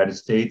backgrounds in the United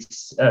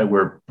States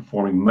were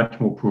performing much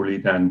more poorly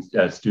than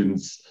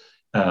students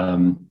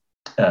from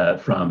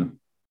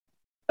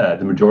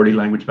the majority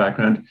language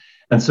background.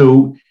 And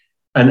so,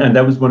 and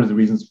that was one of the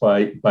reasons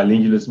why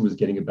bilingualism was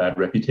getting a bad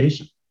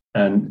reputation.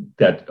 And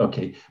that,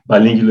 okay,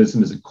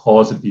 bilingualism is a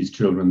cause of these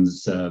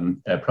children's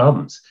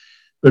problems.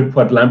 But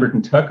what Lambert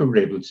and Tucker were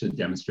able to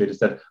demonstrate is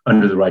that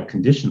under the right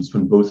conditions,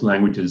 when both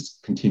languages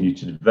continue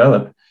to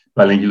develop,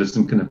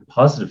 bilingualism can have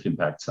positive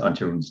impacts on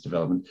children's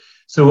development.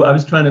 So I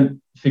was trying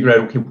to figure out,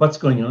 okay, what's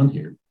going on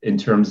here in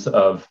terms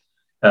of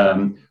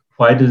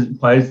how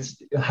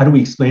do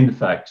we explain the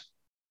fact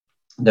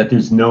that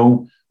there's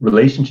no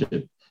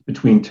relationship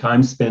between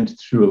time spent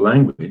through a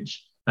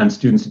language and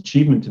students'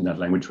 achievement in that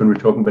language when we're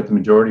talking about the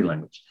majority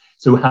language?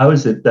 So how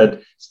is it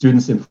that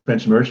students in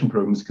French immersion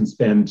programs can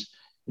spend,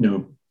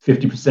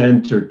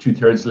 50% or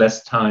 2/3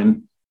 less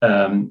time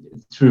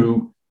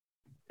through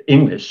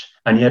English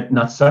and yet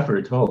not suffer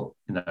at all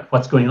in that?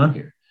 What's going on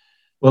here?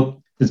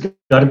 Well, there's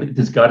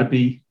got to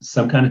be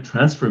some kind of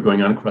transfer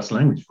going on across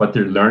language. What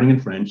they're learning in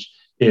French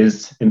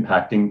is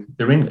impacting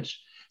their English.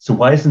 So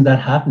why isn't that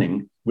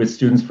happening with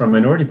students from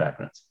minority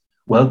backgrounds?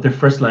 Well, their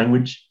first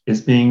language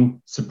is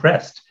being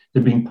suppressed.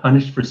 They're being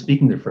punished for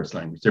speaking their first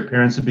language. Their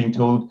parents are being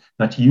told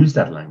not to use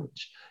that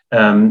language.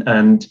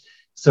 And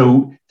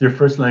so their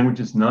first language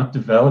is not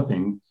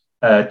developing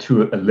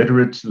to a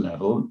literate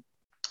level.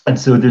 And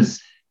so there's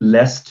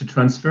less to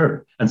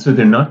transfer. And so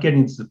they're not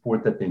getting the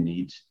support that they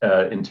need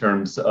in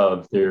terms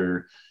of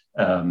their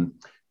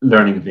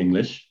learning of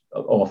English.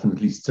 Often,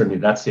 at least certainly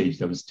at that stage,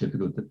 that was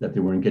typical that they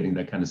weren't getting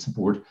that kind of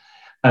support.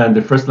 And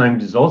their first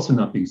language is also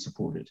not being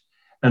supported.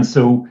 And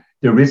so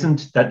there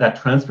isn't that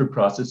transfer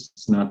process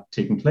is not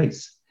taking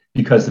place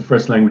because the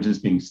first language is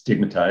being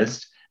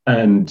stigmatized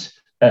and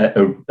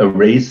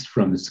erased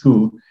from the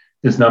school.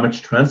 There's not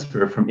much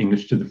transfer from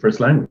English to the first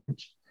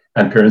language.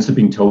 And parents are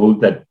being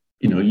told that,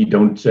 you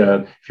don't,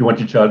 if you want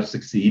your child to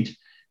succeed,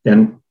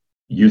 then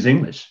use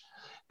English.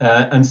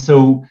 And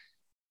so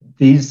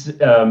these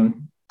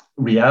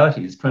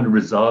realities, trying to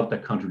resolve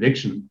that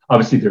contradiction.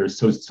 Obviously, there are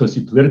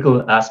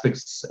socio-political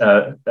aspects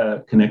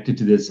connected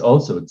to this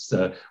also. It's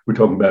we're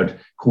talking about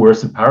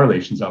coercive power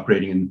relations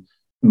operating in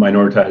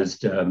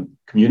minoritized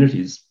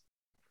communities.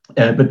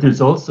 But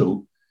there's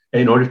also,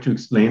 in order to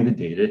explain the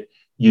data,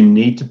 you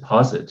need to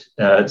posit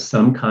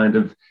some kind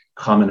of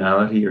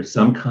commonality or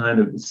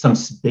some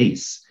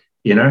space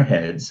in our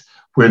heads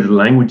where the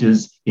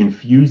languages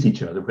infuse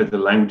each other, where the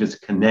languages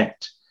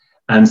connect.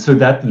 And so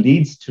that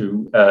leads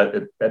to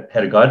a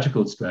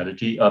pedagogical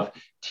strategy of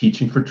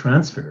teaching for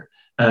transfer.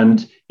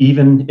 And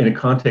even in a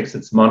context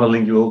that's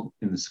monolingual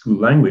in the school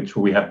language,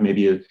 where we have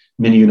maybe a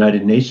mini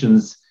United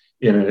Nations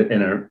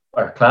in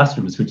our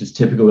classrooms, which is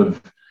typical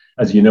of,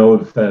 as you know,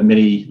 of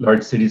many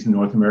large cities in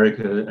North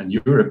America and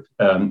Europe.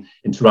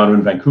 In Toronto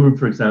and Vancouver,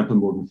 for example,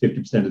 more than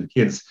 50% of the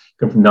kids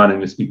come from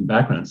non-English speaking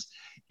backgrounds.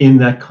 In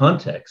that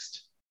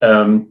context,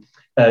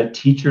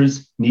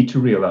 teachers need to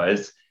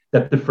realize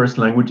that the first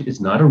language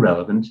is not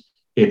irrelevant.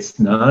 It's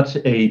not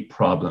a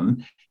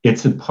problem.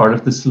 It's a part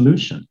of the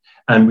solution.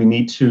 And we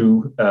need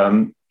to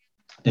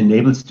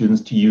enable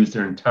students to use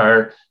their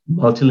entire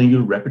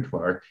multilingual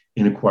repertoire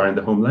in acquiring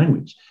the home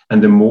language.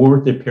 And the more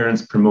their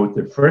parents promote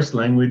their first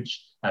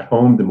language at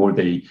home, the more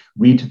they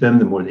read to them,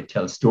 the more they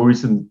tell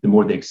stories, and the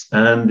more they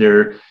expand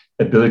their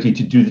ability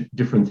to do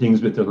different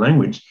things with their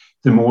language,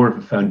 the more of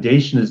a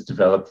foundation is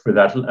developed for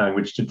that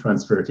language to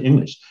transfer to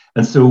English.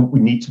 And so we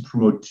need to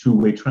promote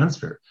two-way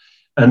transfer.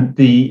 And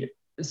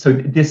so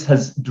this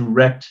has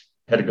direct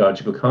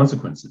pedagogical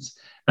consequences.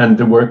 And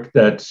the work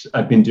that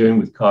I've been doing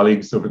with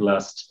colleagues over the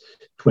last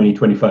 20,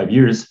 25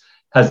 years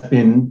has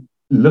been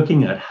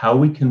looking at how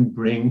we can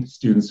bring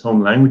students'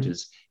 home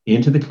languages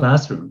into the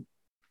classroom,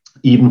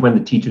 even when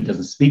the teacher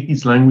doesn't speak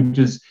these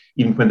languages,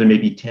 even when there may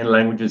be 10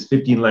 languages,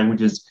 15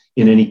 languages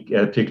in any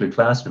particular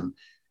classroom.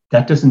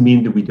 That doesn't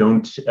mean that we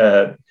don't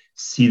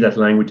see that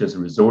language as a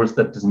resource.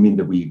 That doesn't mean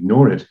that we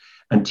ignore it.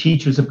 And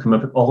teachers have come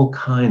up with all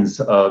kinds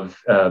of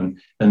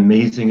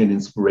amazing and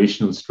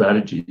inspirational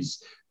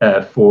strategies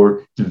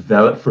for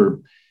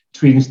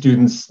treating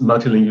students'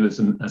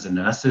 multilingualism as an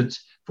asset,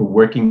 for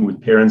working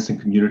with parents and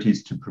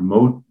communities to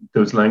promote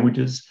those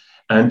languages,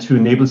 and to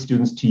enable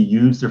students to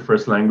use their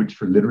first language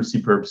for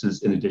literacy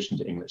purposes in addition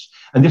to English.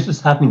 And this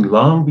was happening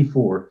long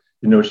before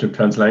the notion of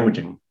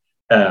translanguaging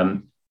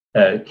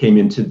came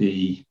into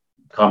the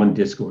common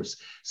discourse.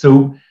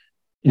 So,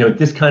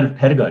 this kind of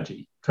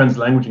pedagogy,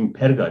 translanguaging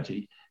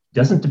pedagogy,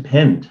 doesn't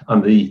depend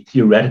on the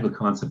theoretical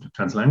concept of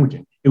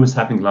translanguaging. It was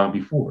happening long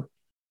before.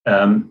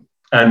 And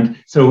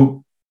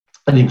so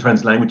I think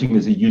translanguaging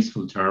is a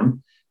useful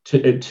term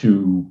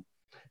to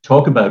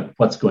talk about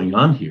what's going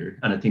on here.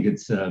 And I think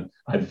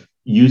I've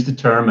used the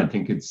term. I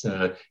think it's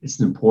an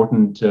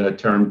important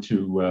term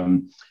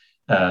to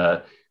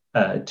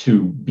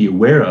be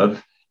aware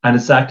of. And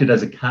it's acted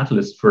as a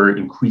catalyst for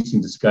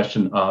increasing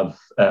discussion of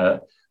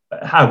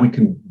how we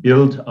can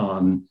build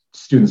on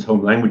students'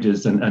 home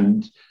languages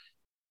and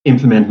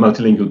implement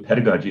multilingual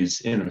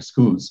pedagogies in our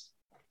schools.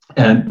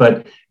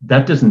 But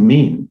that doesn't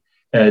mean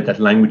that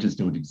languages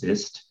don't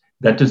exist.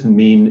 That doesn't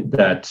mean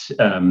that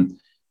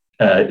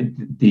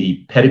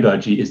the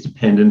pedagogy is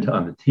dependent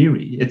on the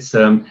theory. It's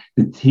the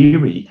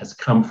theory has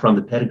come from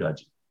the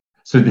pedagogy.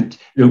 So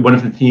one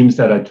of the themes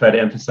that I try to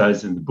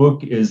emphasize in the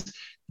book is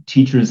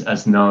teachers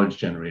as knowledge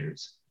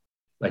generators.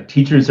 Like,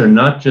 teachers are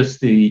not just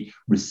the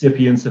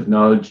recipients of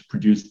knowledge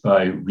produced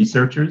by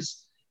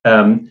researchers.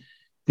 They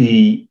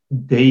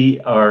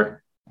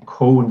are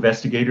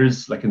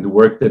co-investigators, like in the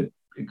work that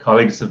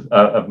colleagues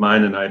of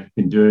mine and I've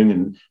been doing,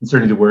 and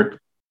certainly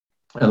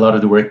a lot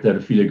of the work that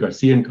Ophelia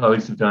Garcia and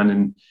colleagues have done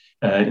in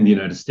the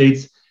United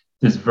States.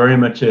 There's very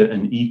much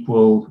an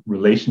equal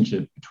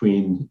relationship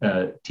between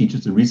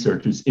teachers and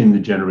researchers in the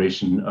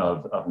generation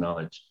of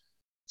knowledge.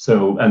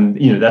 So, and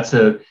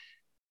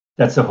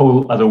that's a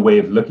whole other way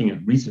of looking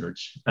at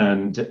research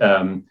and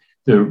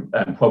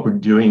what we're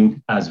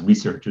doing as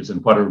researchers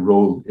and what our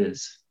role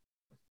is.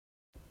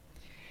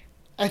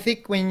 I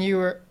think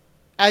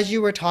as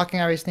you were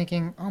talking, I was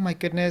thinking, oh my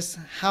goodness,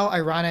 how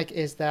ironic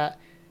is that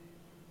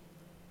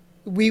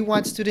we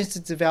want students to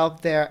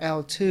develop their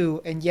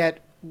L2, and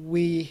yet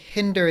we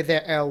hinder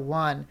their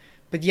L1.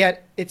 But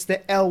yet it's the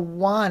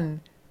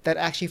L1 that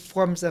actually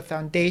forms the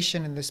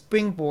foundation and the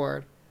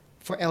springboard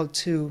for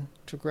L2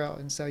 to grow.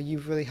 And so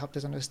you've really helped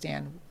us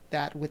understand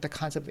that with the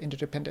concept of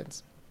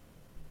interdependence.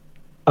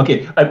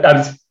 Okay, I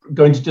was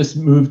going to just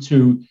move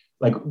to,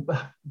 like,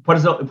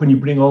 when you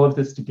bring all of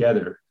this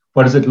together,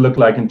 what does it look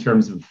like in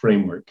terms of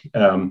framework?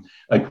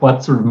 Like,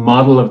 what sort of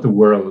model of the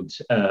world,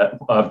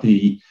 of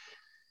the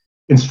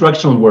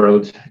instructional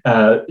world,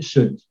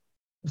 should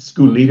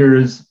school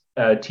leaders,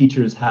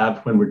 teachers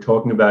have when we're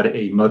talking about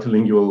a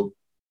multilingual,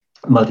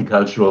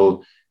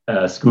 multicultural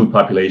school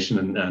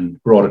population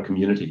and broader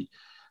community?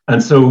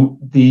 And so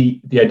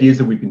the ideas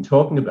that we've been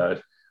talking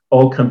about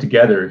all come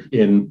together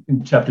in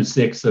chapter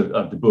 6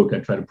 of the book. I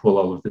try to pull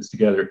all of this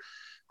together,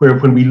 where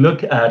when we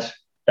look at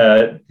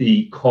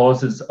the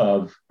causes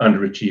of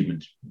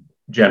underachievement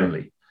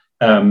generally,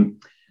 the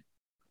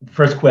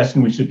first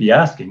question we should be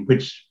asking,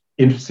 which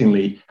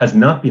interestingly has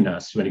not been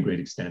asked to any great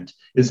extent,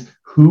 is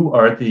who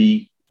are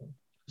the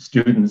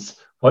students,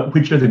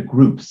 which are the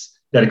groups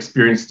that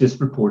experience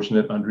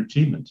disproportionate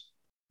underachievement?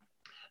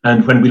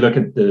 And when we look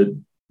at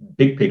the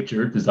big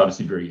picture, there's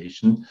obviously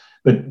variation,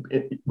 but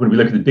when we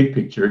look at the big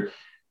picture,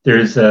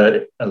 there's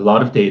a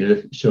lot of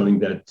data showing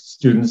that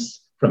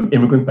students from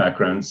immigrant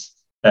backgrounds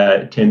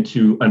tend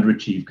to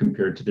underachieve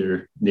compared to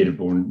their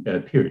native-born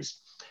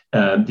peers.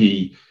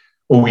 The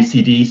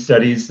OECD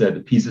studies,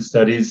 the PISA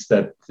studies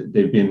that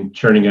they've been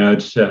churning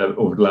out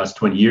over the last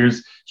 20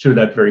 years show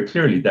that very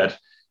clearly, that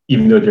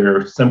even though there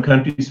are some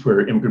countries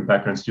where immigrant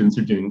background students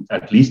are doing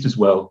at least as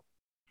well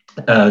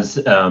as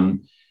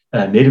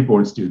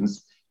native-born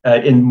students,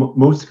 in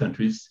most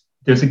countries,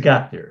 there's a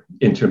gap there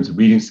in terms of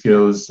reading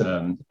skills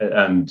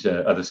and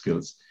other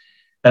skills.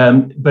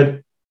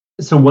 But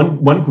so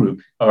one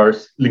group are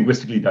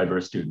linguistically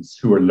diverse students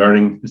who are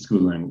learning the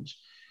school language.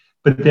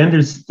 But then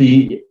there's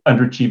the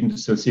underachievement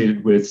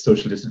associated with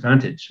social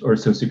disadvantage or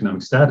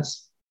socioeconomic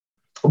status.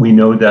 We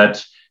know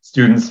that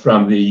students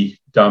from the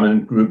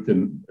dominant group,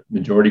 the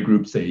majority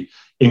group, say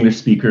English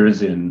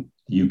speakers in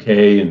the UK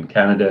and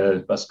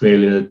Canada,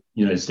 Australia,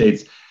 United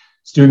States,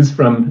 students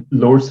from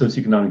lower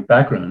socioeconomic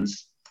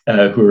backgrounds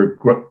who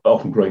are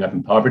often growing up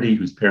in poverty,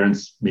 whose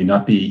parents may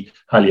not be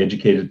highly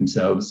educated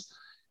themselves,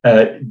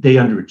 they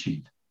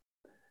underachieve.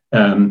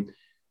 And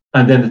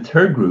then the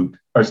third group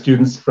are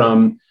students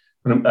from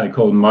what I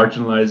call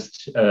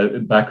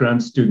marginalized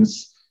background,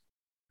 students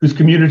whose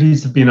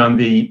communities have been on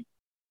the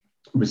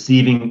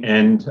receiving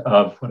end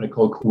of what I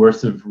call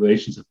coercive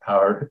relations of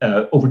power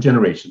over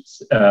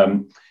generations.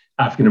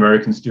 African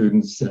American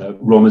students,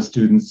 Roma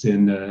students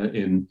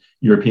in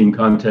European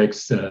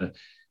contexts,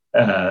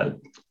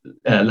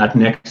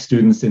 Latinx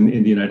students in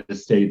the United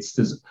States.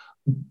 There's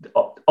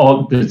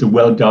a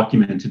well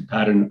documented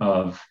pattern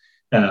of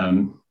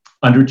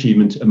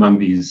underachievement among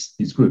these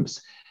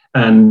groups,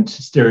 and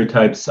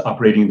stereotypes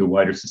operating in the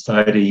wider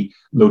society,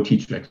 low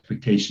teacher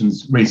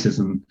expectations,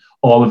 racism,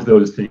 all of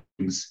those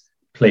things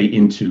play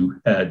into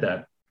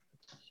that.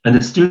 And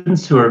the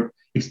students who are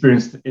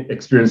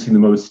experiencing the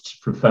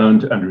most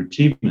profound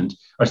underachievement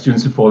are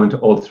students who fall into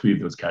all three of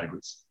those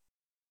categories.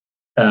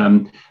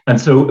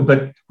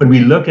 But when we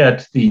look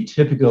at the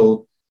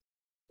typical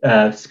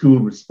school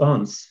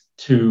response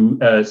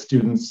to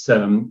students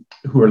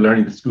who are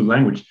learning the school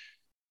language,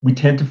 we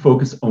tend to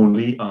focus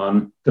only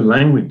on the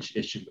language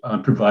issue,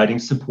 on providing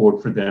support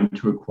for them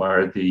to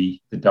acquire the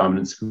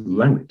dominant school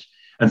language.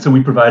 And so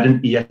we provide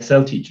an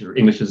ESL teacher,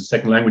 English as a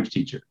second language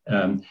teacher,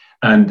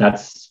 and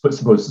that's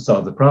supposed to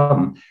solve the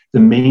problem. The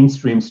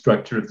mainstream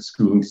structure of the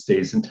schooling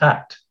stays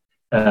intact.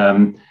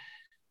 If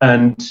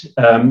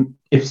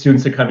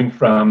students are coming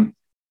from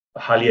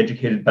highly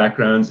educated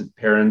backgrounds, if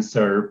parents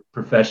are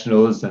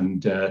professionals,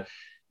 and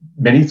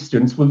many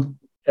students will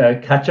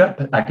catch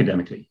up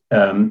academically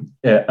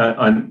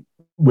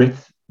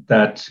with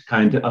that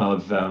kind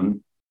of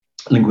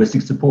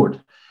linguistic support.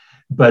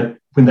 But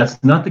when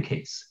that's not the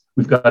case,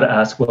 we've got to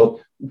ask,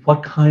 well,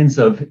 what kinds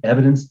of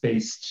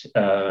evidence-based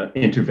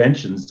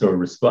interventions or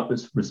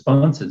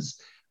responses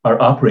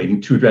are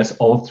operating to address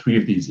all three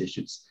of these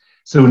issues?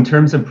 So in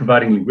terms of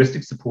providing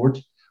linguistic support,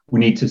 we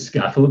need to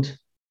scaffold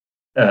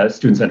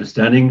students'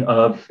 understanding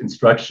of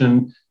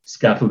instruction,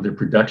 scaffold their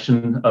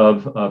production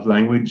of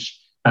language.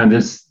 And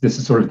this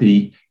is sort of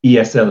the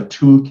ESL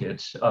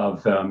toolkit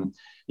of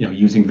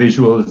using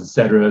visuals, et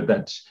cetera,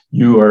 that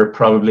you are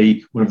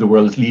probably one of the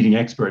world's leading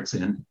experts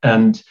in.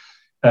 And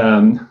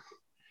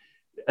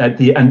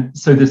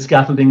so the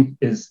scaffolding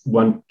is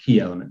one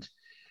key element.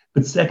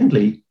 But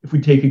secondly, if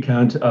we take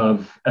account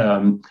of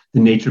the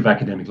nature of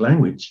academic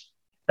language,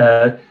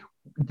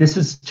 this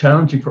is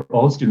challenging for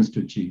all students to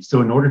achieve. So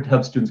in order to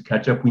help students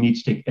catch up, we need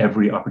to take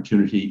every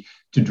opportunity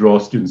to draw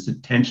students'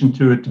 attention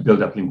to it, to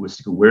build up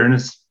linguistic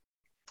awareness,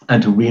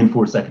 and to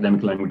reinforce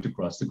academic language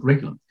across the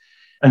curriculum.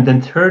 And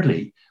then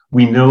thirdly,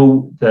 we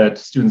know that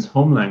students'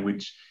 home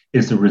language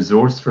is a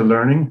resource for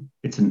learning.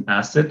 It's an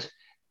asset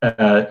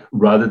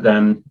rather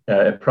than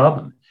a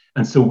problem.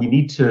 And so we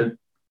need to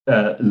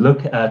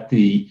look at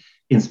the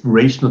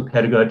inspirational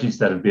pedagogies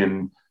that have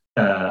been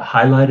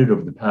highlighted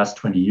over the past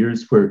 20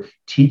 years, where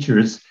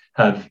teachers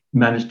have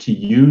managed to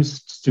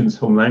use students'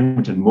 home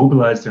language and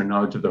mobilize their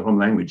knowledge of their home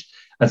language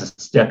as a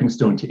stepping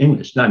stone to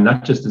English. Now,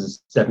 not just as a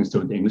stepping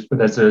stone to English,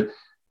 but as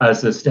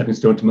a stepping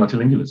stone to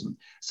multilingualism.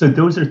 So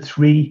those are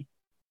three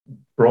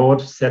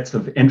broad sets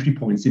of entry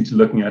points into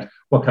looking at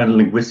what kind of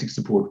linguistic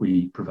support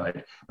we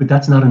provide. But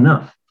that's not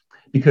enough,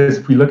 because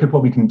if we look at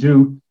what we can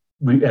do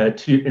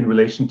in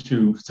relation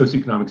to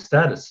socioeconomic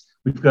status,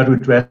 we've got to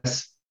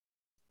address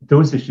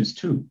those issues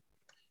too.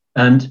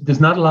 And there's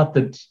not a lot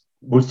that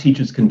most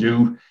teachers can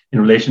do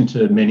in relation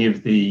to many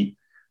of the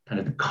kind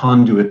of the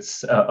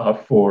conduits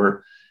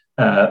for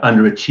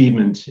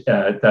underachievement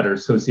that are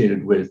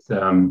associated with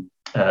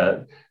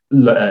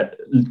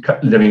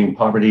living in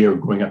poverty or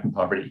growing up in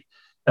poverty.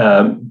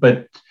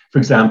 But for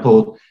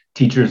example,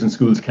 teachers and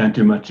schools can't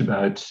do much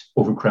about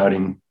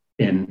overcrowding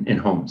in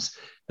homes.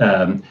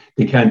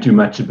 They can't do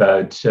much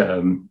about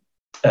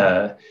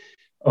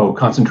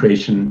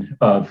concentration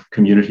of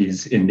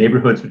communities in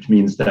neighborhoods, which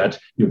means that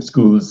you have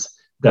schools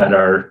that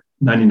are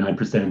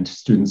 99%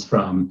 students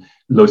from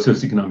low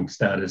socioeconomic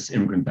status,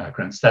 immigrant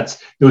backgrounds.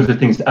 Those are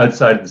things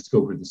outside of the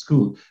scope of the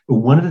school. But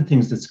one of the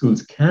things that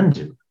schools can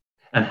do,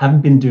 and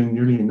haven't been doing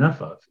nearly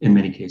enough of in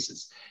many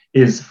cases,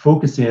 is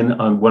focus in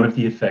on one of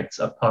the effects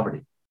of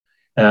poverty.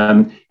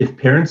 If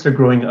parents are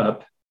growing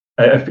up,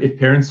 if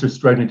parents are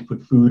struggling to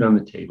put food on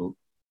the table,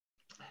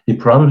 they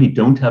probably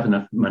don't have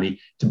enough money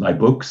to buy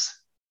books,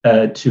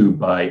 to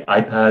buy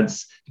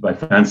iPads, to buy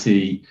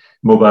fancy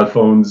mobile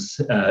phones,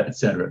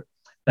 etc.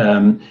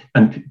 And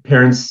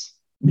parents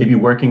may be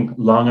working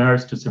long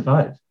hours to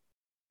survive.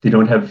 They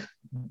don't have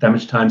that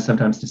much time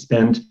sometimes to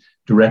spend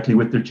directly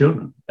with their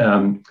children.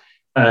 There'll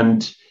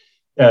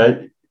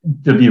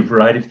be a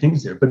variety of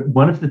things there. But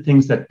one of the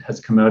things that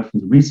has come out from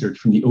the research,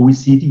 from the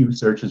OECD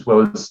research, as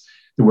well as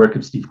the work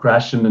of Steve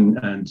Krashen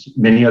and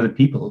many other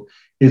people,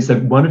 is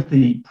that one of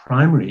the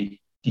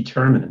primary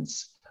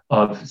determinants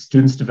of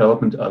students'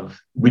 development of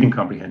reading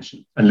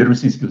comprehension and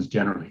literacy skills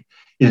generally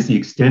is the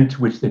extent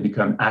to which they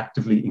become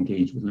actively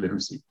engaged with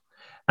literacy.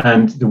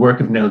 And the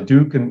work of Nell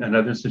Duke and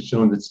others has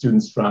shown that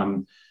students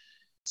from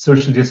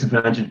socially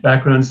disadvantaged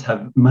backgrounds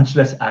have much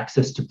less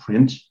access to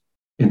print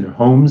in their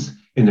homes,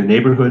 in their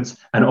neighborhoods,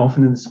 and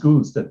often in the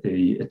schools that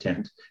they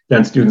attend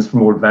than students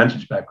from more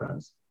advantaged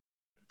backgrounds.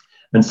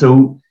 And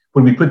so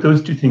when we put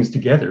those two things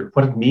together,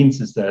 what it means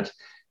is that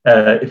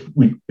if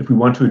we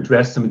want to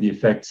address some of the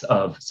effects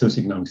of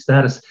socioeconomic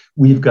status,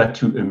 we've got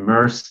to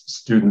immerse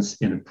students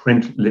in a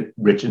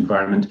print-rich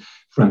environment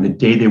from the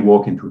day they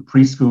walk into a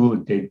preschool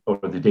or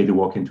the day they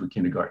walk into a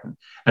kindergarten.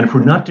 And if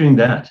we're not doing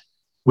that,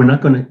 we're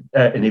not going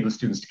to enable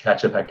students to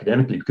catch up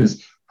academically,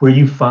 because where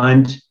you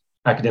find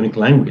academic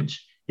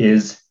language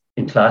is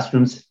in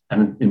classrooms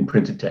and in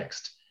printed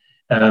text.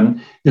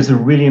 There's a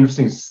really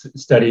interesting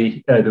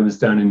study that was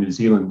done in New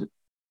Zealand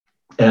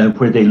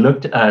where they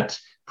looked at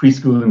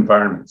preschool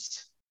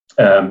environments,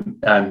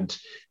 and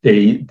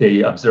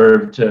they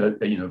observed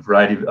a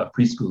variety of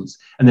preschools,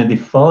 and then they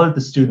followed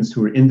the students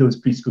who were in those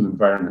preschool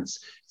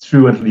environments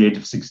through until the age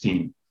of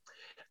 16.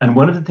 And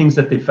one of the things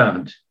that they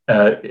found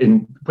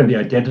when they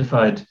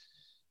identified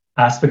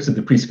aspects of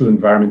the preschool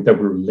environment that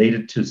were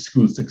related to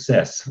school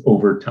success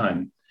over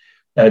time,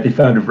 they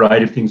found a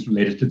variety of things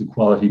related to the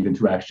quality of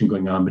interaction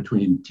going on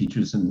between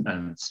teachers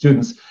and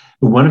students.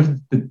 But one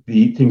of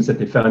the things that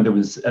they found that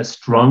was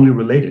strongly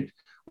related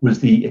was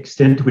the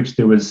extent to which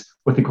there was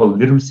what they call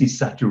literacy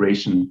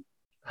saturation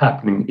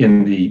happening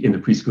in the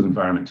preschool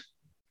environment.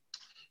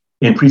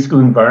 In preschool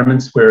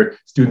environments where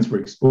students were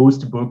exposed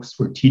to books,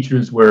 where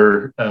teachers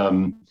were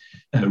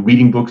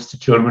reading books to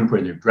children,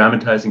 where they're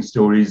dramatizing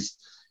stories,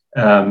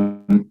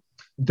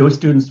 those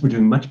students were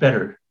doing much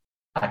better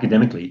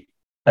academically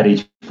at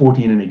age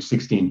 14 and age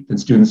 16 than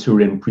students who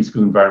were in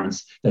preschool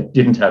environments that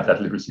didn't have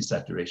that literacy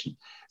saturation.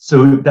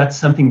 So that's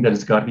something that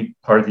has got to be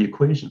part of the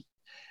equation.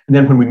 And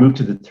then when we move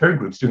to the third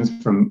group, students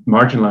from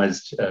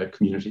marginalized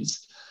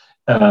communities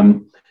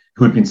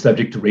who have been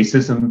subject to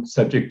racism,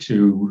 subject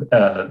to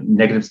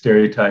negative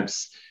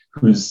stereotypes,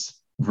 whose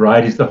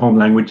varieties of the home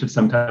language have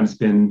sometimes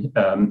been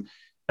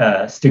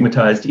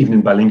stigmatized, even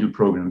in bilingual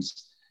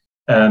programs.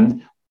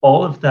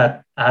 All of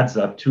that adds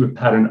up to a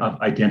pattern of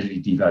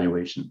identity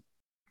devaluation.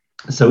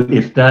 So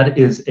if that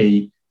is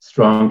a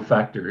strong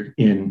factor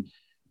in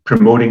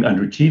promoting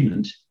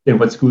underachievement, then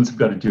what schools have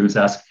got to do is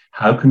ask,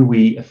 how can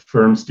we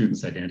affirm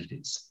students'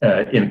 identities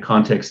in a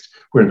context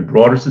where in the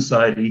broader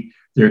society,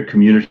 their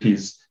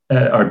communities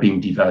are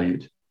being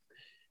devalued?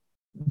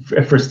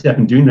 A first step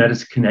in doing that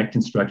is connect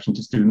instruction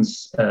to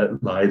students'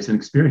 lives and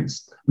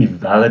experience. We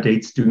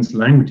validate students'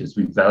 languages,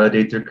 we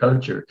validate their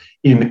culture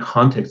in the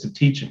context of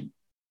teaching.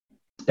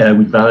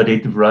 We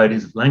validate the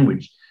varieties of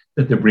language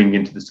that they bring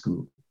into the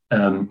school.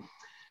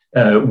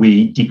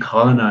 We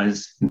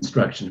decolonize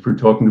instruction. If we're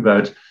talking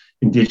about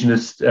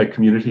Indigenous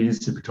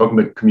communities, if we're talking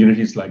about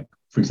communities like,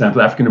 for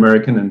example, African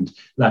American and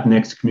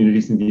Latinx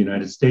communities in the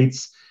United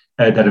States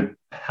that have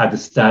had the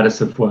status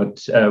of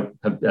what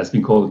has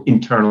been called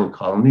internal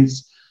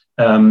colonies,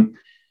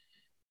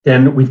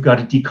 then we've got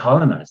to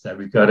decolonize that.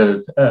 We've got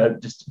to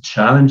just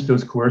challenge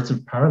those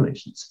coercive power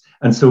relations.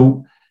 And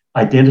so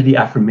identity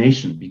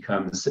affirmation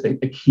becomes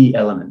a key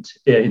element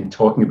in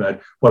talking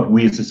about what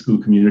we as a school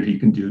community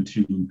can do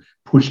to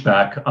push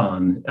back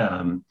on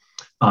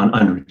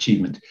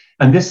underachievement.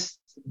 And this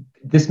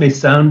may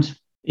sound,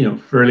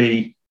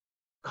 fairly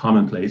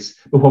commonplace,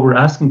 but what we're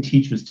asking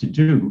teachers to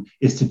do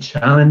is to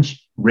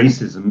challenge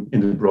racism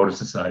in the broader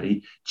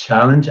society,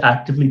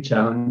 actively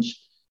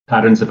challenge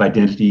patterns of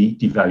identity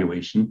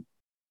devaluation,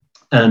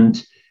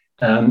 and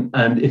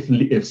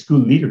if school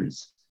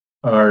leaders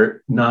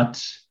are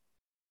not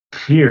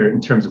clear in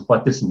terms of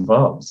what this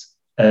involves,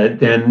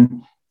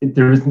 then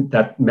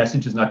that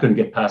message is not going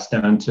to get passed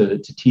down to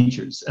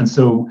teachers. And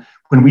so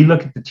when we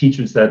look at the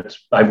teachers that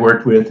I've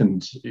worked with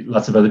and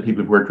lots of other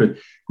people have worked with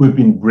who have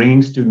been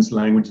bringing students'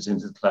 languages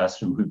into the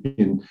classroom, who've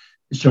been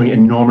showing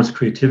enormous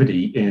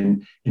creativity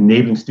in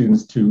enabling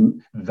students to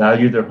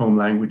value their home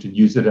language and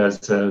use it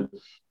as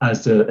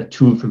a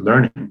tool for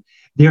learning,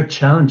 they're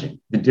challenging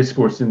the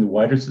discourse in the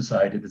wider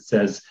society that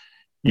says,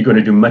 you're going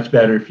to do much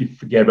better if you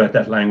forget about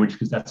that language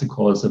because that's a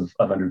cause of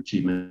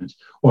underachievement,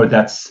 or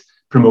that's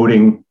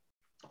promoting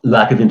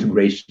lack of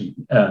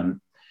integration.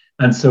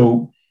 And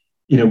so,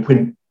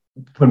 when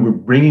we're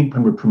promoting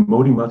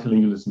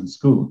multilingualism in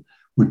school,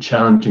 we're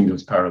challenging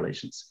those power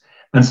relations.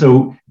 And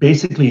so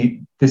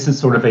basically, this is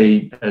sort of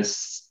a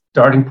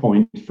starting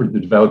point for the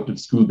development of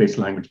school-based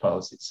language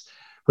policies.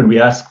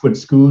 When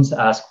schools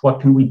ask,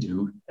 what can we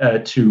do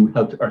to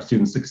help our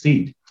students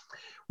succeed?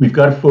 We've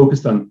got to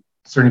focus on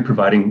certainly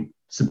providing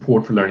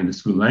support for learning the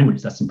school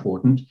language. That's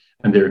important.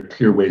 And there are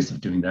clear ways of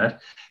doing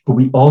that. But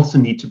we also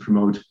need to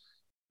promote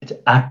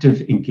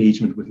active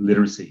engagement with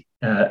literacy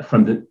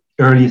from the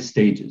earliest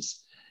stages.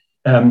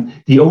 The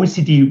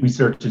OECD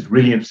research is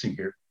really interesting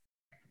here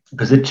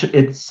because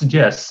it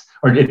suggests,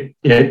 or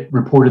it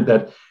reported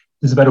that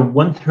there's about a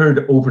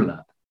 1/3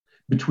 overlap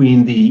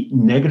between the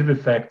negative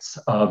effects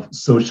of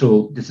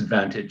social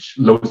disadvantage,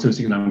 low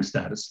socioeconomic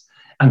status,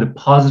 and the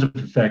positive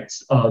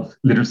effects of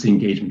literacy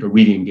engagement or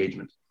reading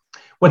engagement.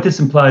 What this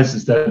implies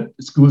is that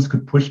schools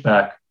could push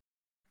back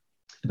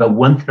about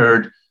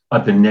 1/3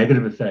 of the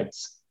negative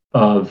effects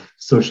of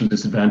social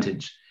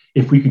disadvantage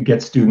if we could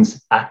get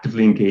students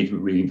actively engaged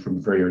with reading from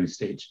a very early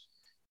stage.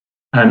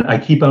 And I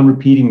keep on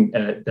repeating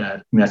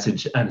that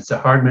message, and it's a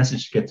hard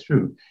message to get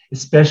through,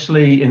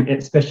 especially in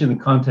the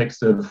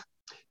context of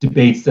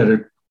debates that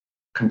are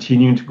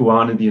continuing to go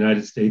on in the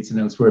United States and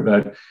elsewhere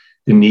about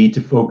the need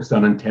to focus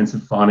on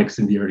intensive phonics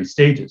in the early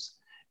stages.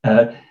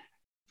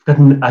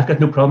 I've got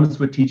no problems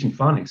with teaching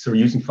phonics or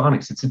using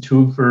phonics. It's a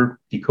tool for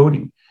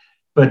decoding.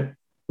 But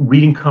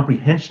reading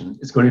comprehension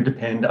is going to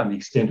depend on the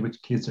extent to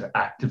which kids are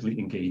actively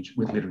engaged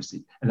with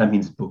literacy. And that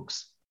means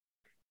books.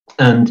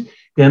 And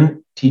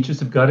then teachers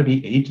have got to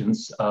be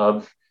agents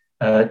of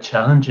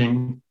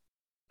challenging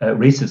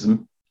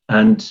racism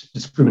and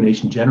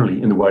discrimination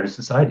generally in the wider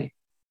society.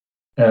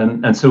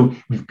 And so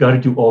we've got to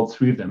do all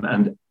three of them.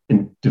 And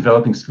in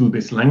developing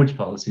school-based language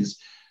policies,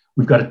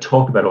 we've got to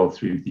talk about all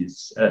three of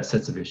these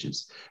sets of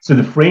issues. So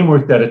the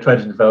framework that I tried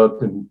to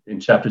develop in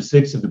chapter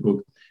 6 of the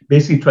book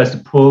basically tries to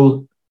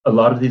pull a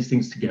lot of these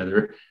things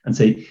together and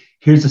say,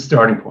 here's a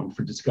starting point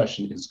for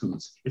discussion in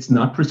schools. It's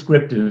not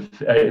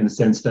prescriptive in the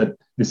sense that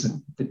this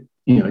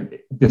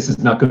is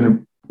not going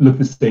to look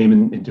the same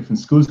in different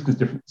schools because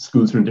different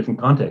schools are in different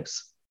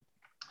contexts.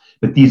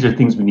 But these are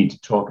things we need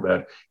to talk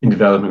about in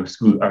developing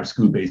our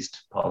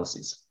school-based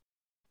policies.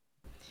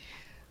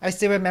 I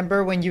still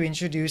remember when you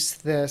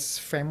introduced this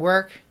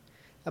framework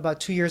about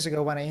 2 years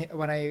ago when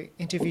I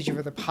interviewed you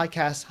for the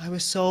podcast. I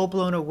was so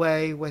blown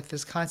away with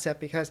this concept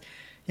because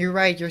you're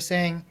right. You're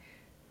saying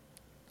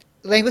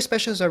language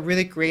specialists are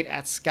really great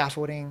at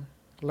scaffolding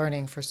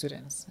learning for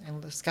students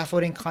and the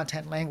scaffolding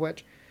content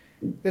language.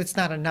 But it's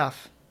not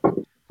enough.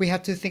 We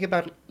have to think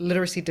about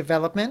literacy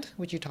development,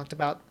 which you talked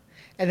about.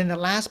 And then the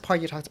last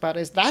part you talked about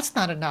is that's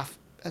not enough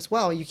as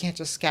well. You can't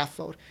just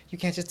scaffold. You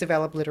can't just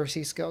develop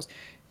literacy skills.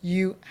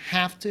 You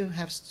have to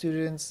have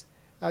students,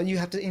 you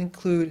have to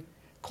include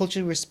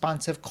culturally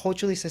responsive,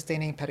 culturally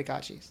sustaining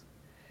pedagogies.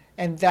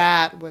 And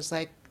that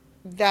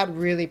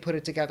really put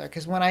it together.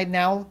 Because when I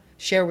now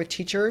share with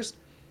teachers,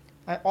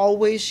 I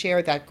always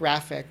share that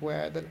graphic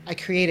I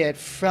created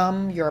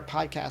from your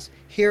podcast.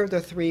 Here's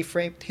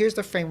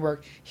the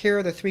framework. Here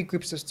are the three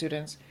groups of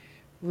students.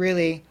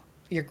 Really,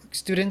 your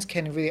students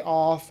can really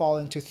all fall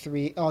into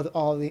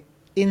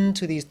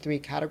into these three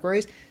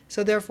categories.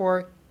 So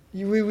therefore,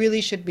 we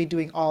really should be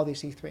doing all of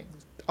these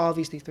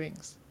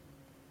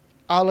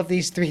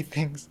three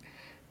things: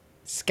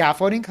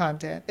 scaffolding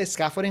content,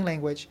 scaffolding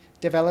language,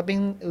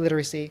 developing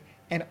literacy,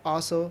 and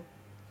also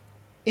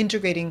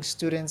integrating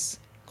students'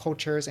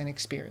 cultures and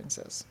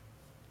experiences.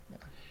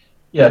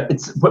 Yeah,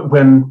 it's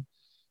when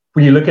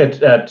you look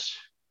at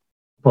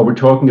what we're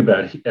talking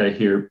about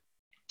here,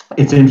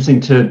 it's interesting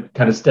to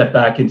kind of step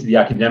back into the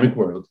academic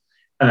world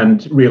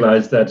and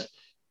realize that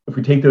if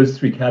we take those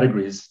three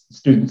categories,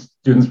 students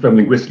from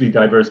linguistically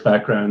diverse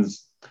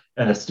backgrounds,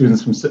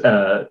 students from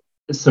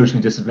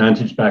socially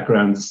disadvantaged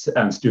backgrounds,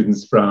 and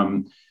students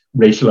from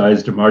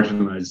racialized or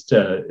marginalized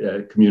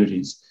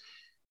communities,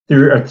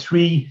 there are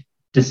three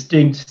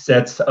distinct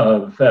sets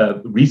of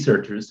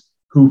researchers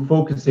who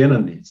focus in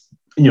on these.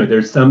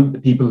 There's some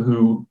people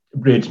who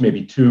bridge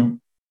maybe two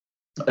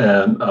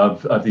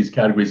of these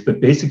categories, but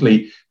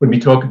basically when we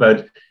talk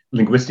about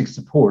linguistic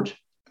support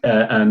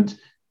and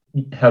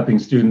helping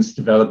students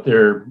develop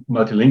their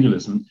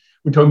multilingualism,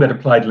 we're talking about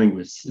applied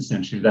linguists,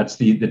 essentially. That's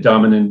the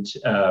dominant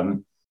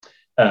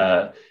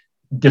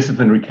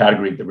disciplinary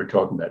category that we're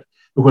talking about.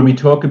 But when we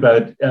talk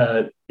about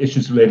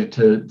issues related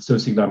to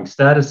socioeconomic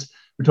status,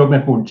 we're talking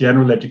about more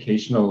general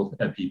educational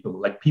people,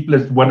 like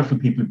wonderful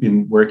people who've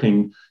been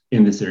working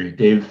in this area,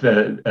 Dave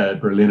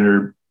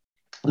Berliner,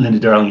 Linda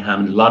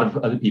Darling-Hammond, a lot of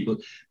other people,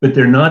 but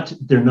they're not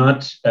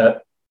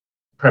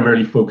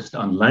primarily focused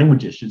on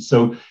language issues.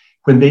 So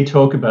when they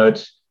talk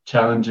about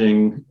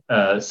challenging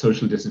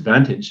social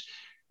disadvantage,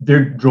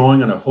 they're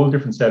drawing on a whole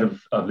different set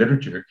of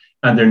literature,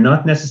 and they're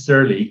not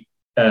necessarily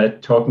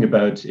talking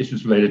about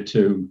issues related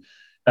to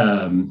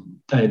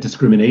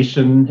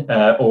discrimination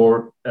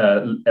or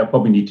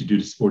what we need to do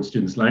to support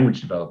students'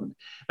 language development.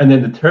 And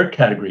then the third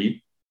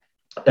category,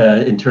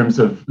 in terms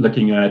of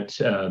looking at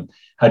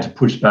how to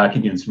push back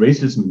against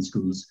racism in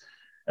schools,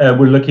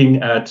 we're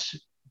looking at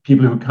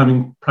people who are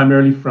coming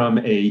primarily from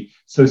a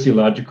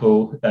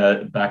sociological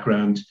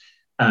background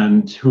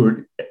and who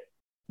are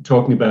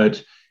talking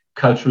about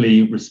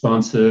culturally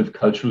responsive,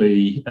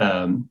 culturally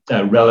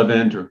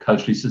relevant, or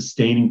culturally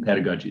sustaining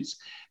pedagogies.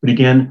 But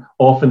again,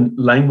 often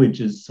language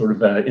is sort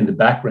of in the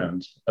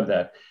background of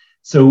that.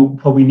 So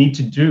what we need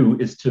to do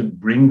is to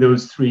bring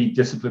those three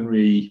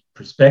disciplinary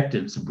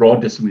perspectives,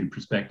 broad disciplinary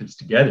perspectives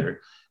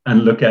together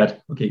and look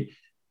at, okay,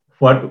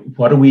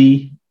 what do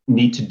we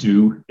need to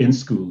do in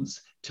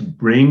schools to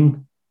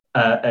bring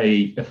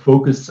a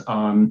focus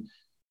on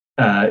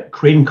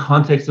creating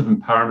context of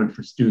empowerment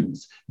for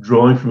students,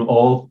 drawing from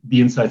all the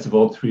insights of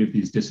all three of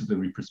these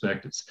disciplinary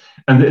perspectives.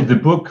 And the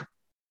book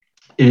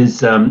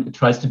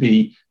tries to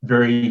be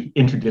very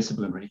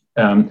interdisciplinary.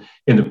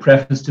 In the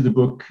preface to the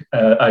book,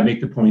 I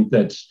make the point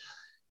that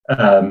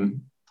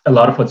a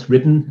lot of what's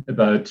written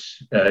about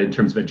in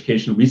terms of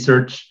educational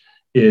research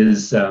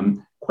is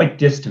quite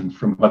distant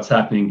from what's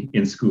happening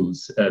in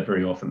schools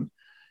very often.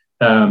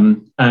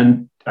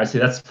 And I say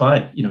that's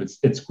fine.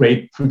 It's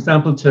great, for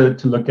example, to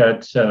look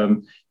at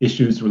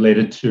issues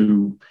related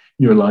to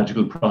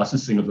neurological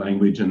processing of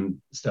language and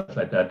stuff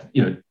like that.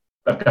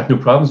 I've got no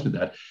problems with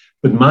that.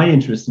 But my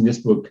interest in this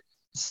book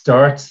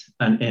starts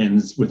and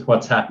ends with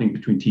what's happening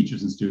between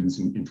teachers and students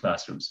in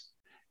classrooms.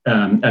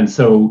 And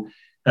so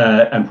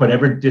and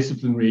whatever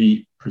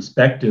disciplinary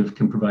perspective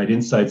can provide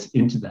insights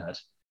into that,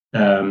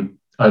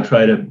 I'll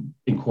try to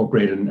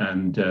incorporate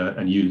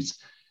and use.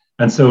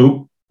 And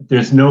so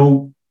there's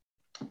no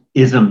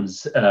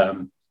isms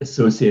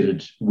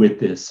associated with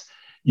this.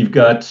 You've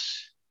got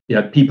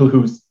people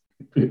who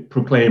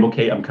proclaim,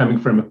 okay, I'm coming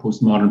from a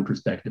postmodern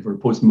perspective or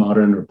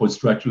postmodern or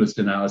post-structuralist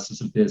analysis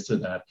of this or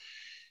that.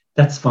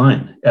 That's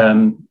fine.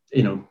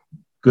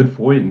 Good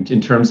for you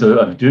in terms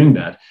of doing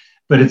that.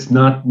 But it's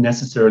not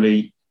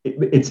necessarily,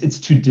 it's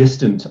too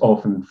distant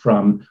often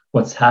from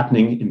what's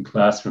happening in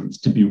classrooms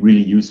to be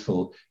really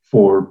useful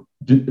for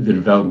the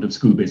development of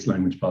school-based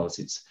language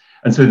policies.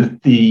 And so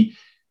the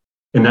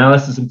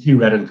analysis of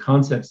theoretical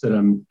concepts that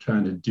I'm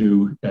trying to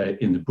do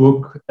in the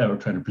book, or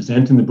trying to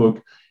present in the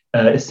book,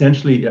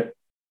 essentially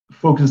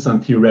focuses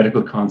on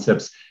theoretical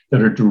concepts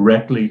that are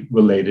directly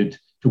related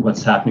to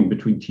what's happening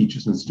between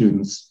teachers and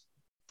students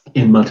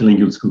in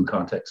multilingual school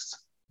contexts.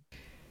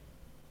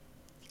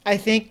 I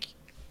think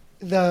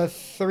the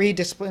three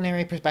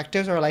disciplinary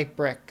perspectives are like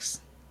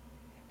bricks.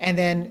 And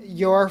then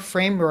your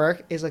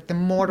framework is like the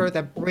mortar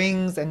that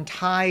brings and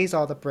ties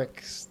all the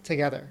bricks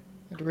together.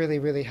 It really,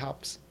 really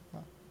helps.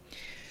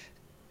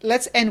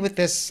 Let's end with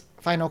this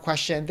final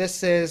question.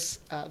 This is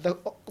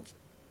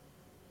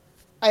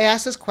I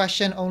ask this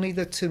question only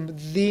to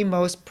the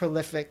most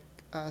prolific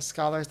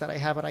scholars that I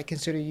have, and I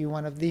consider you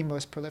one of the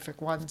most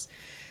prolific ones.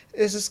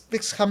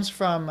 This comes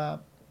from Oprah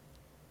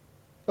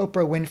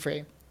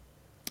Winfrey,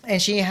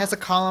 and she has a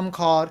column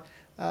called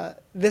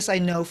 "This I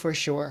Know for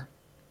Sure."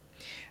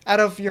 Out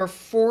of your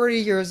 40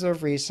 years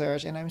of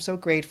research, and I'm so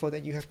grateful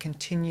that you have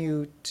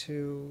continued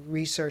to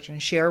research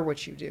and share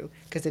what you do,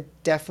 because it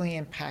definitely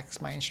impacts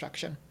my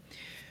instruction.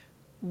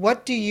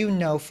 What do you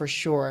know for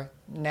sure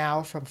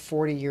now from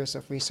 40 years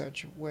of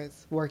research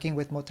with working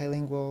with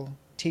multilingual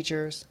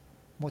teachers,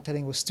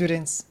 multilingual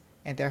students,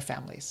 and their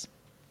families?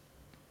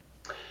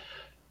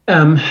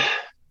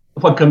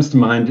 What comes to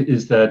mind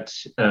is that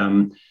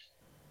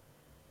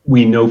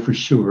we know for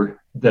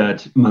sure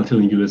that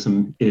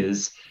multilingualism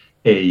is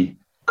a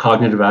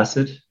cognitive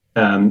asset.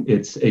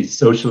 It's a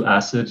social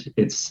asset.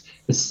 It's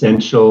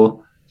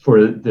essential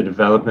for the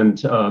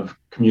development of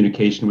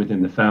communication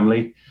within the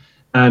family.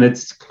 And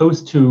it's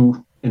close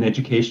to an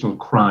educational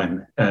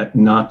crime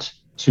not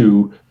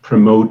to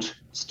promote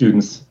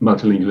students'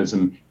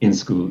 multilingualism in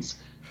schools.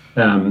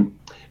 And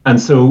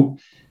so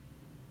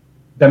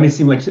that may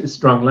seem like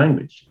strong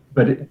language,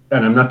 and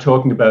I'm not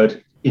talking about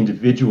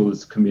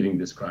individuals committing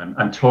this crime.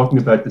 I'm talking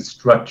about the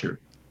structure.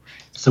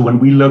 So when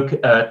we look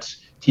at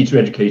teacher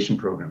education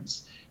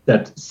programs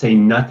that say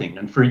nothing,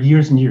 and for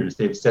years and years,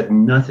 they've said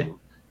nothing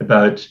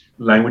about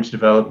language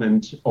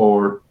development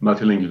or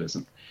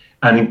multilingualism.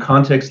 And in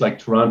contexts like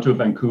Toronto,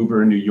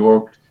 Vancouver, New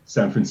York,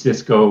 San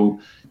Francisco,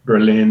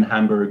 Berlin,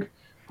 Hamburg,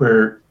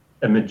 where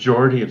a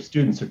majority of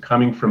students are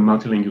coming from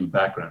multilingual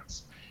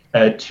backgrounds,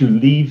 to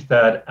leave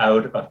that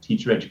out of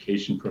teacher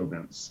education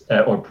programs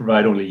or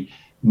provide only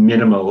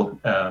minimal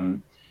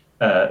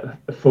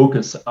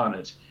focus on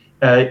it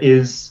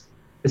is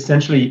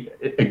essentially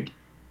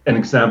an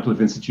example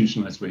of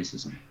institutionalized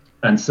racism.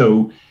 And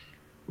so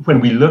when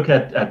we look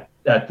at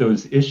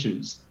those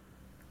issues,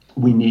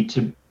 we need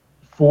to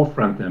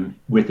forefront them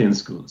within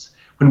schools.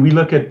 When we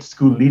look at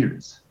school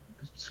leaders,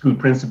 school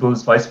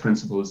principals, vice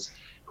principals,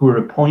 who are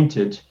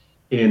appointed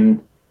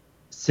in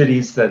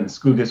cities and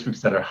school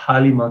districts that are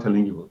highly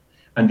multilingual,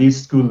 and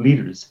these school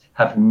leaders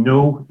have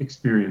no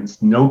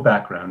experience, no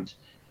background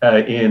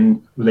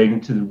in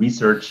relating to the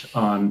research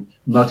on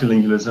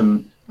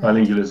multilingualism,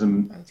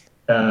 bilingualism,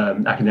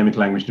 academic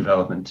language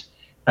development,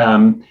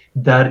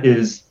 that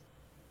is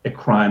a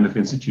crime of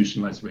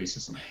institutionalized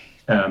racism.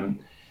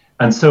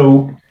 And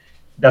so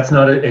that's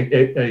not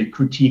a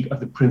critique of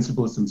the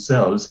principles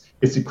themselves.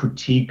 It's a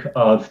critique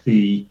of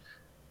the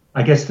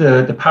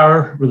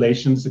power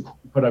relations,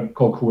 what I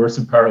call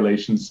coercive power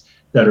relations,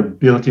 that are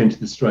built into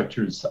the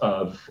structures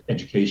of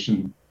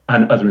education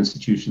and other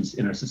institutions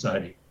in our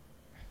society.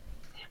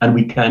 And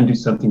we can do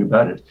something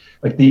about it.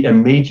 Like a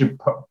major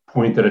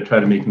point that I try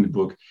to make in the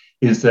book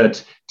is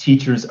that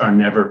teachers are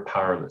never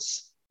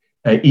powerless.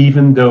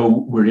 Even though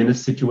we're in a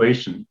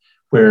situation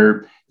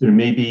where there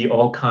may be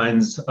all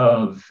kinds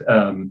of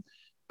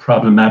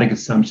problematic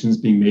assumptions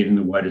being made in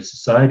the wider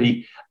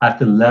society, at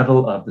the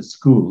level of the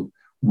school,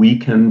 we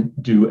can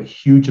do a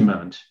huge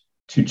amount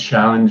to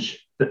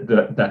challenge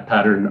that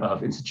pattern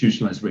of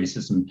institutionalized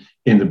racism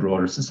in the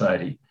broader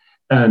society.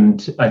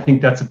 And I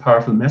think that's a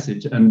powerful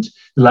message. And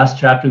the last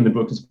chapter in the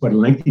book is quite a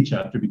lengthy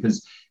chapter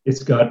because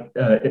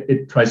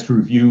it tries to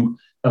review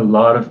a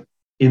lot of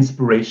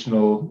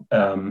inspirational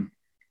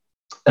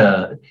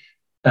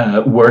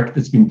work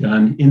that's been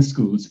done in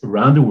schools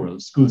around the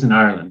world, schools in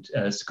Ireland,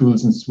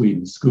 schools in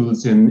Sweden,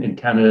 schools in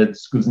Canada,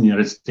 schools in the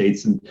United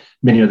States, and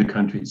many other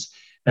countries,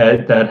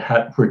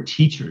 where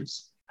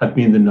teachers have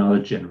been the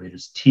knowledge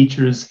generators.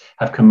 Teachers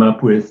have come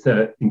up with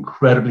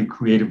incredibly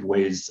creative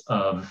ways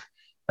of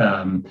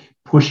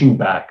pushing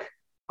back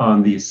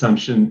on the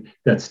assumption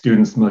that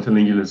students'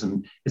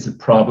 multilingualism is a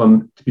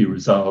problem to be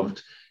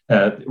resolved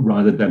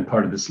rather than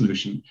part of the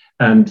solution.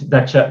 And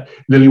that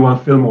Lily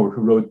Wong Fillmore,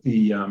 who wrote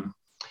the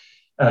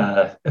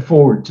a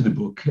forward to the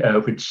book,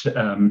 which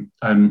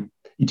I'm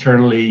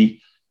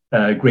eternally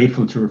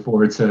grateful to her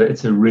for. It's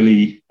a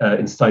really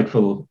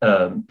insightful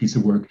piece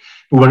of work.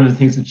 But one of the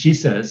things that she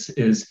says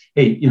is,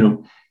 hey,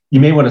 you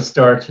may want to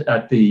start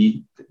at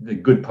the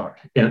good part,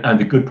 and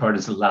the good part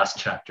is the last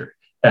chapter,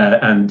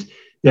 and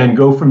then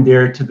go from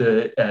there to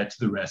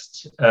the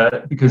rest,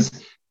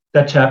 because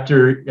that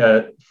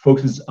chapter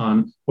focuses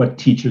on what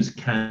teachers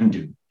can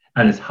do,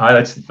 and it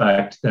highlights the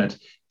fact that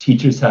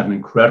teachers have an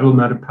incredible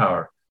amount of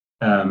power,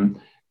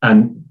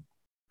 and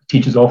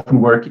teachers often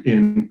work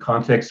in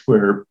contexts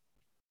where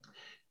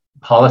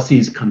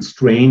policies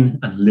constrain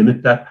and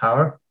limit that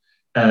power,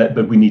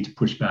 but we need to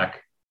push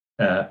back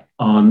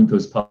on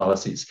those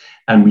policies,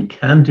 and we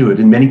can do it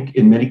in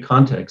many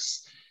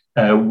contexts.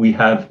 We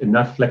have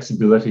enough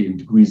flexibility and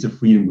degrees of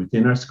freedom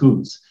within our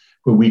schools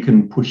where we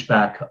can push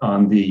back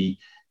on the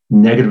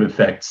negative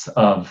effects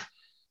of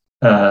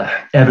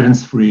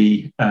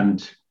evidence-free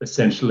and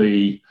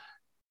essentially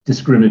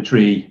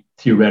discriminatory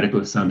theoretical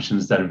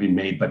assumptions that have been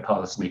made by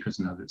policymakers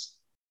and others.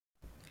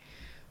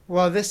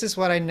 Well, this is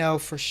what I know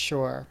for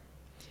sure.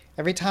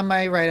 Every time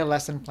I write a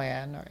lesson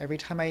plan, or every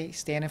time I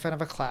stand in front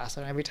of a class,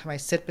 or every time I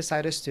sit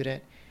beside a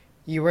student,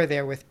 you are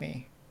there with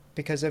me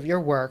because of your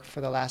work for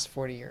the last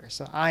 40 years.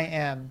 So I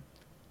am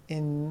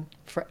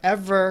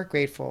forever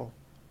grateful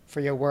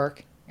for your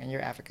work and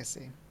your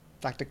advocacy.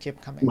 Dr. Kim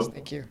Cummings, Well,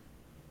 thank you.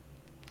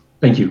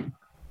 thank you.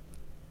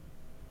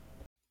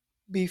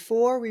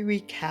 Before we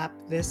recap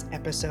this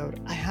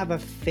episode, I have a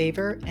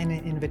favor and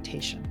an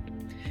invitation.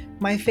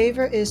 My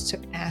favor is to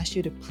ask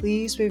you to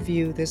please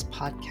review this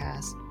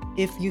podcast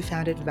if you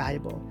found it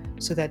valuable,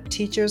 so that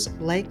teachers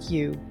like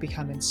you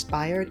become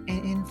inspired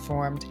and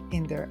informed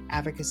in their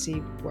advocacy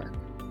work.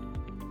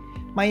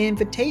 My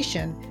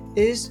invitation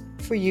is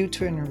for you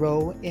to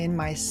enroll in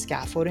my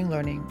scaffolding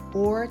learning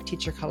or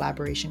teacher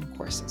collaboration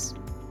courses.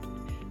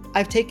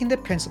 I've taken the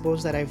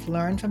principles that I've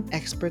learned from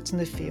experts in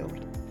the field.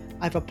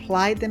 I've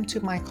applied them to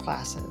my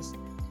classes.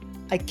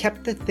 I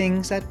kept the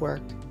things that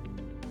worked,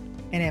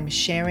 and am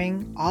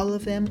sharing all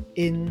of them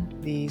in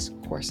these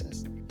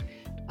courses.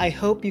 I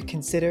hope you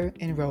consider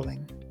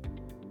enrolling.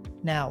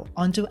 Now,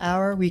 onto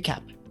our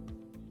recap.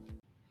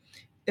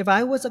 If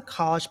I was a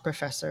college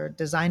professor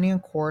designing a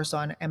course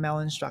on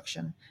ML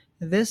instruction,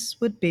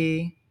 this would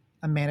be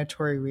a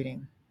mandatory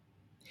reading.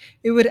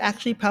 It would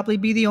actually probably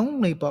be the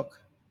only book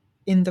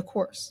in the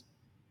course.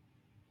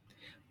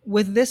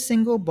 With this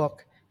single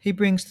book, he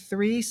brings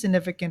three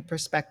significant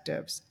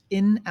perspectives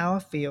in our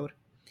field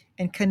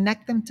and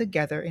connect them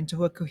together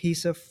into a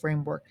cohesive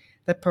framework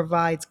that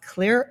provides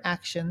clear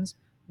actions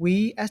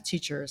we as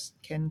teachers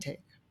can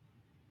take.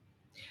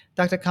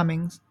 Dr.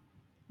 Cummings,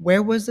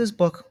 where was this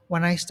book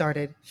when I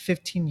started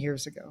 15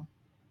 years ago?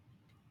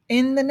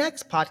 In the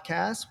next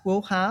podcast,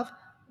 we'll have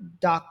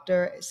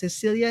Dr.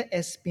 Cecilia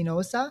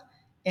Espinosa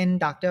and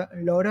Dr.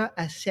 Laura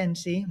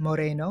Asensi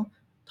Moreno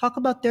talk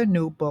about their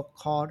new book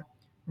called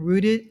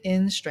Rooted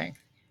in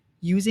Strength,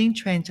 Using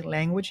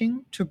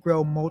Translanguaging to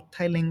Grow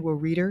Multilingual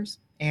Readers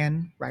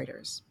and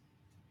Writers.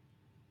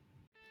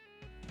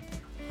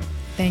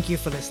 Thank you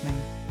for listening.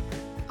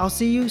 I'll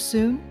see you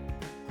soon.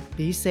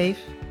 Be safe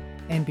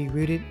and be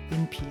rooted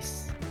in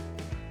peace.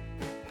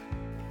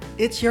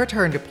 It's your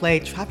turn to play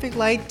traffic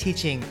light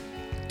teaching.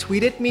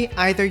 Tweet at me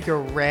either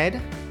your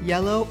red,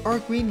 yellow, or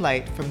green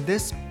light from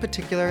this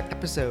particular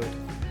episode.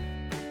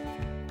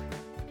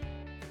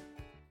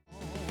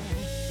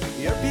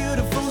 Your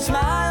beautiful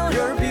smile,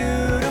 your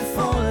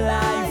beautiful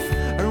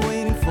life are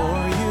waiting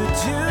for you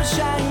to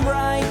shine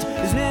bright.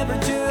 It's never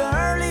too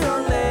early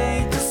or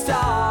late to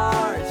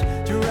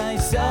start, to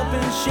rise up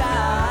and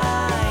shine.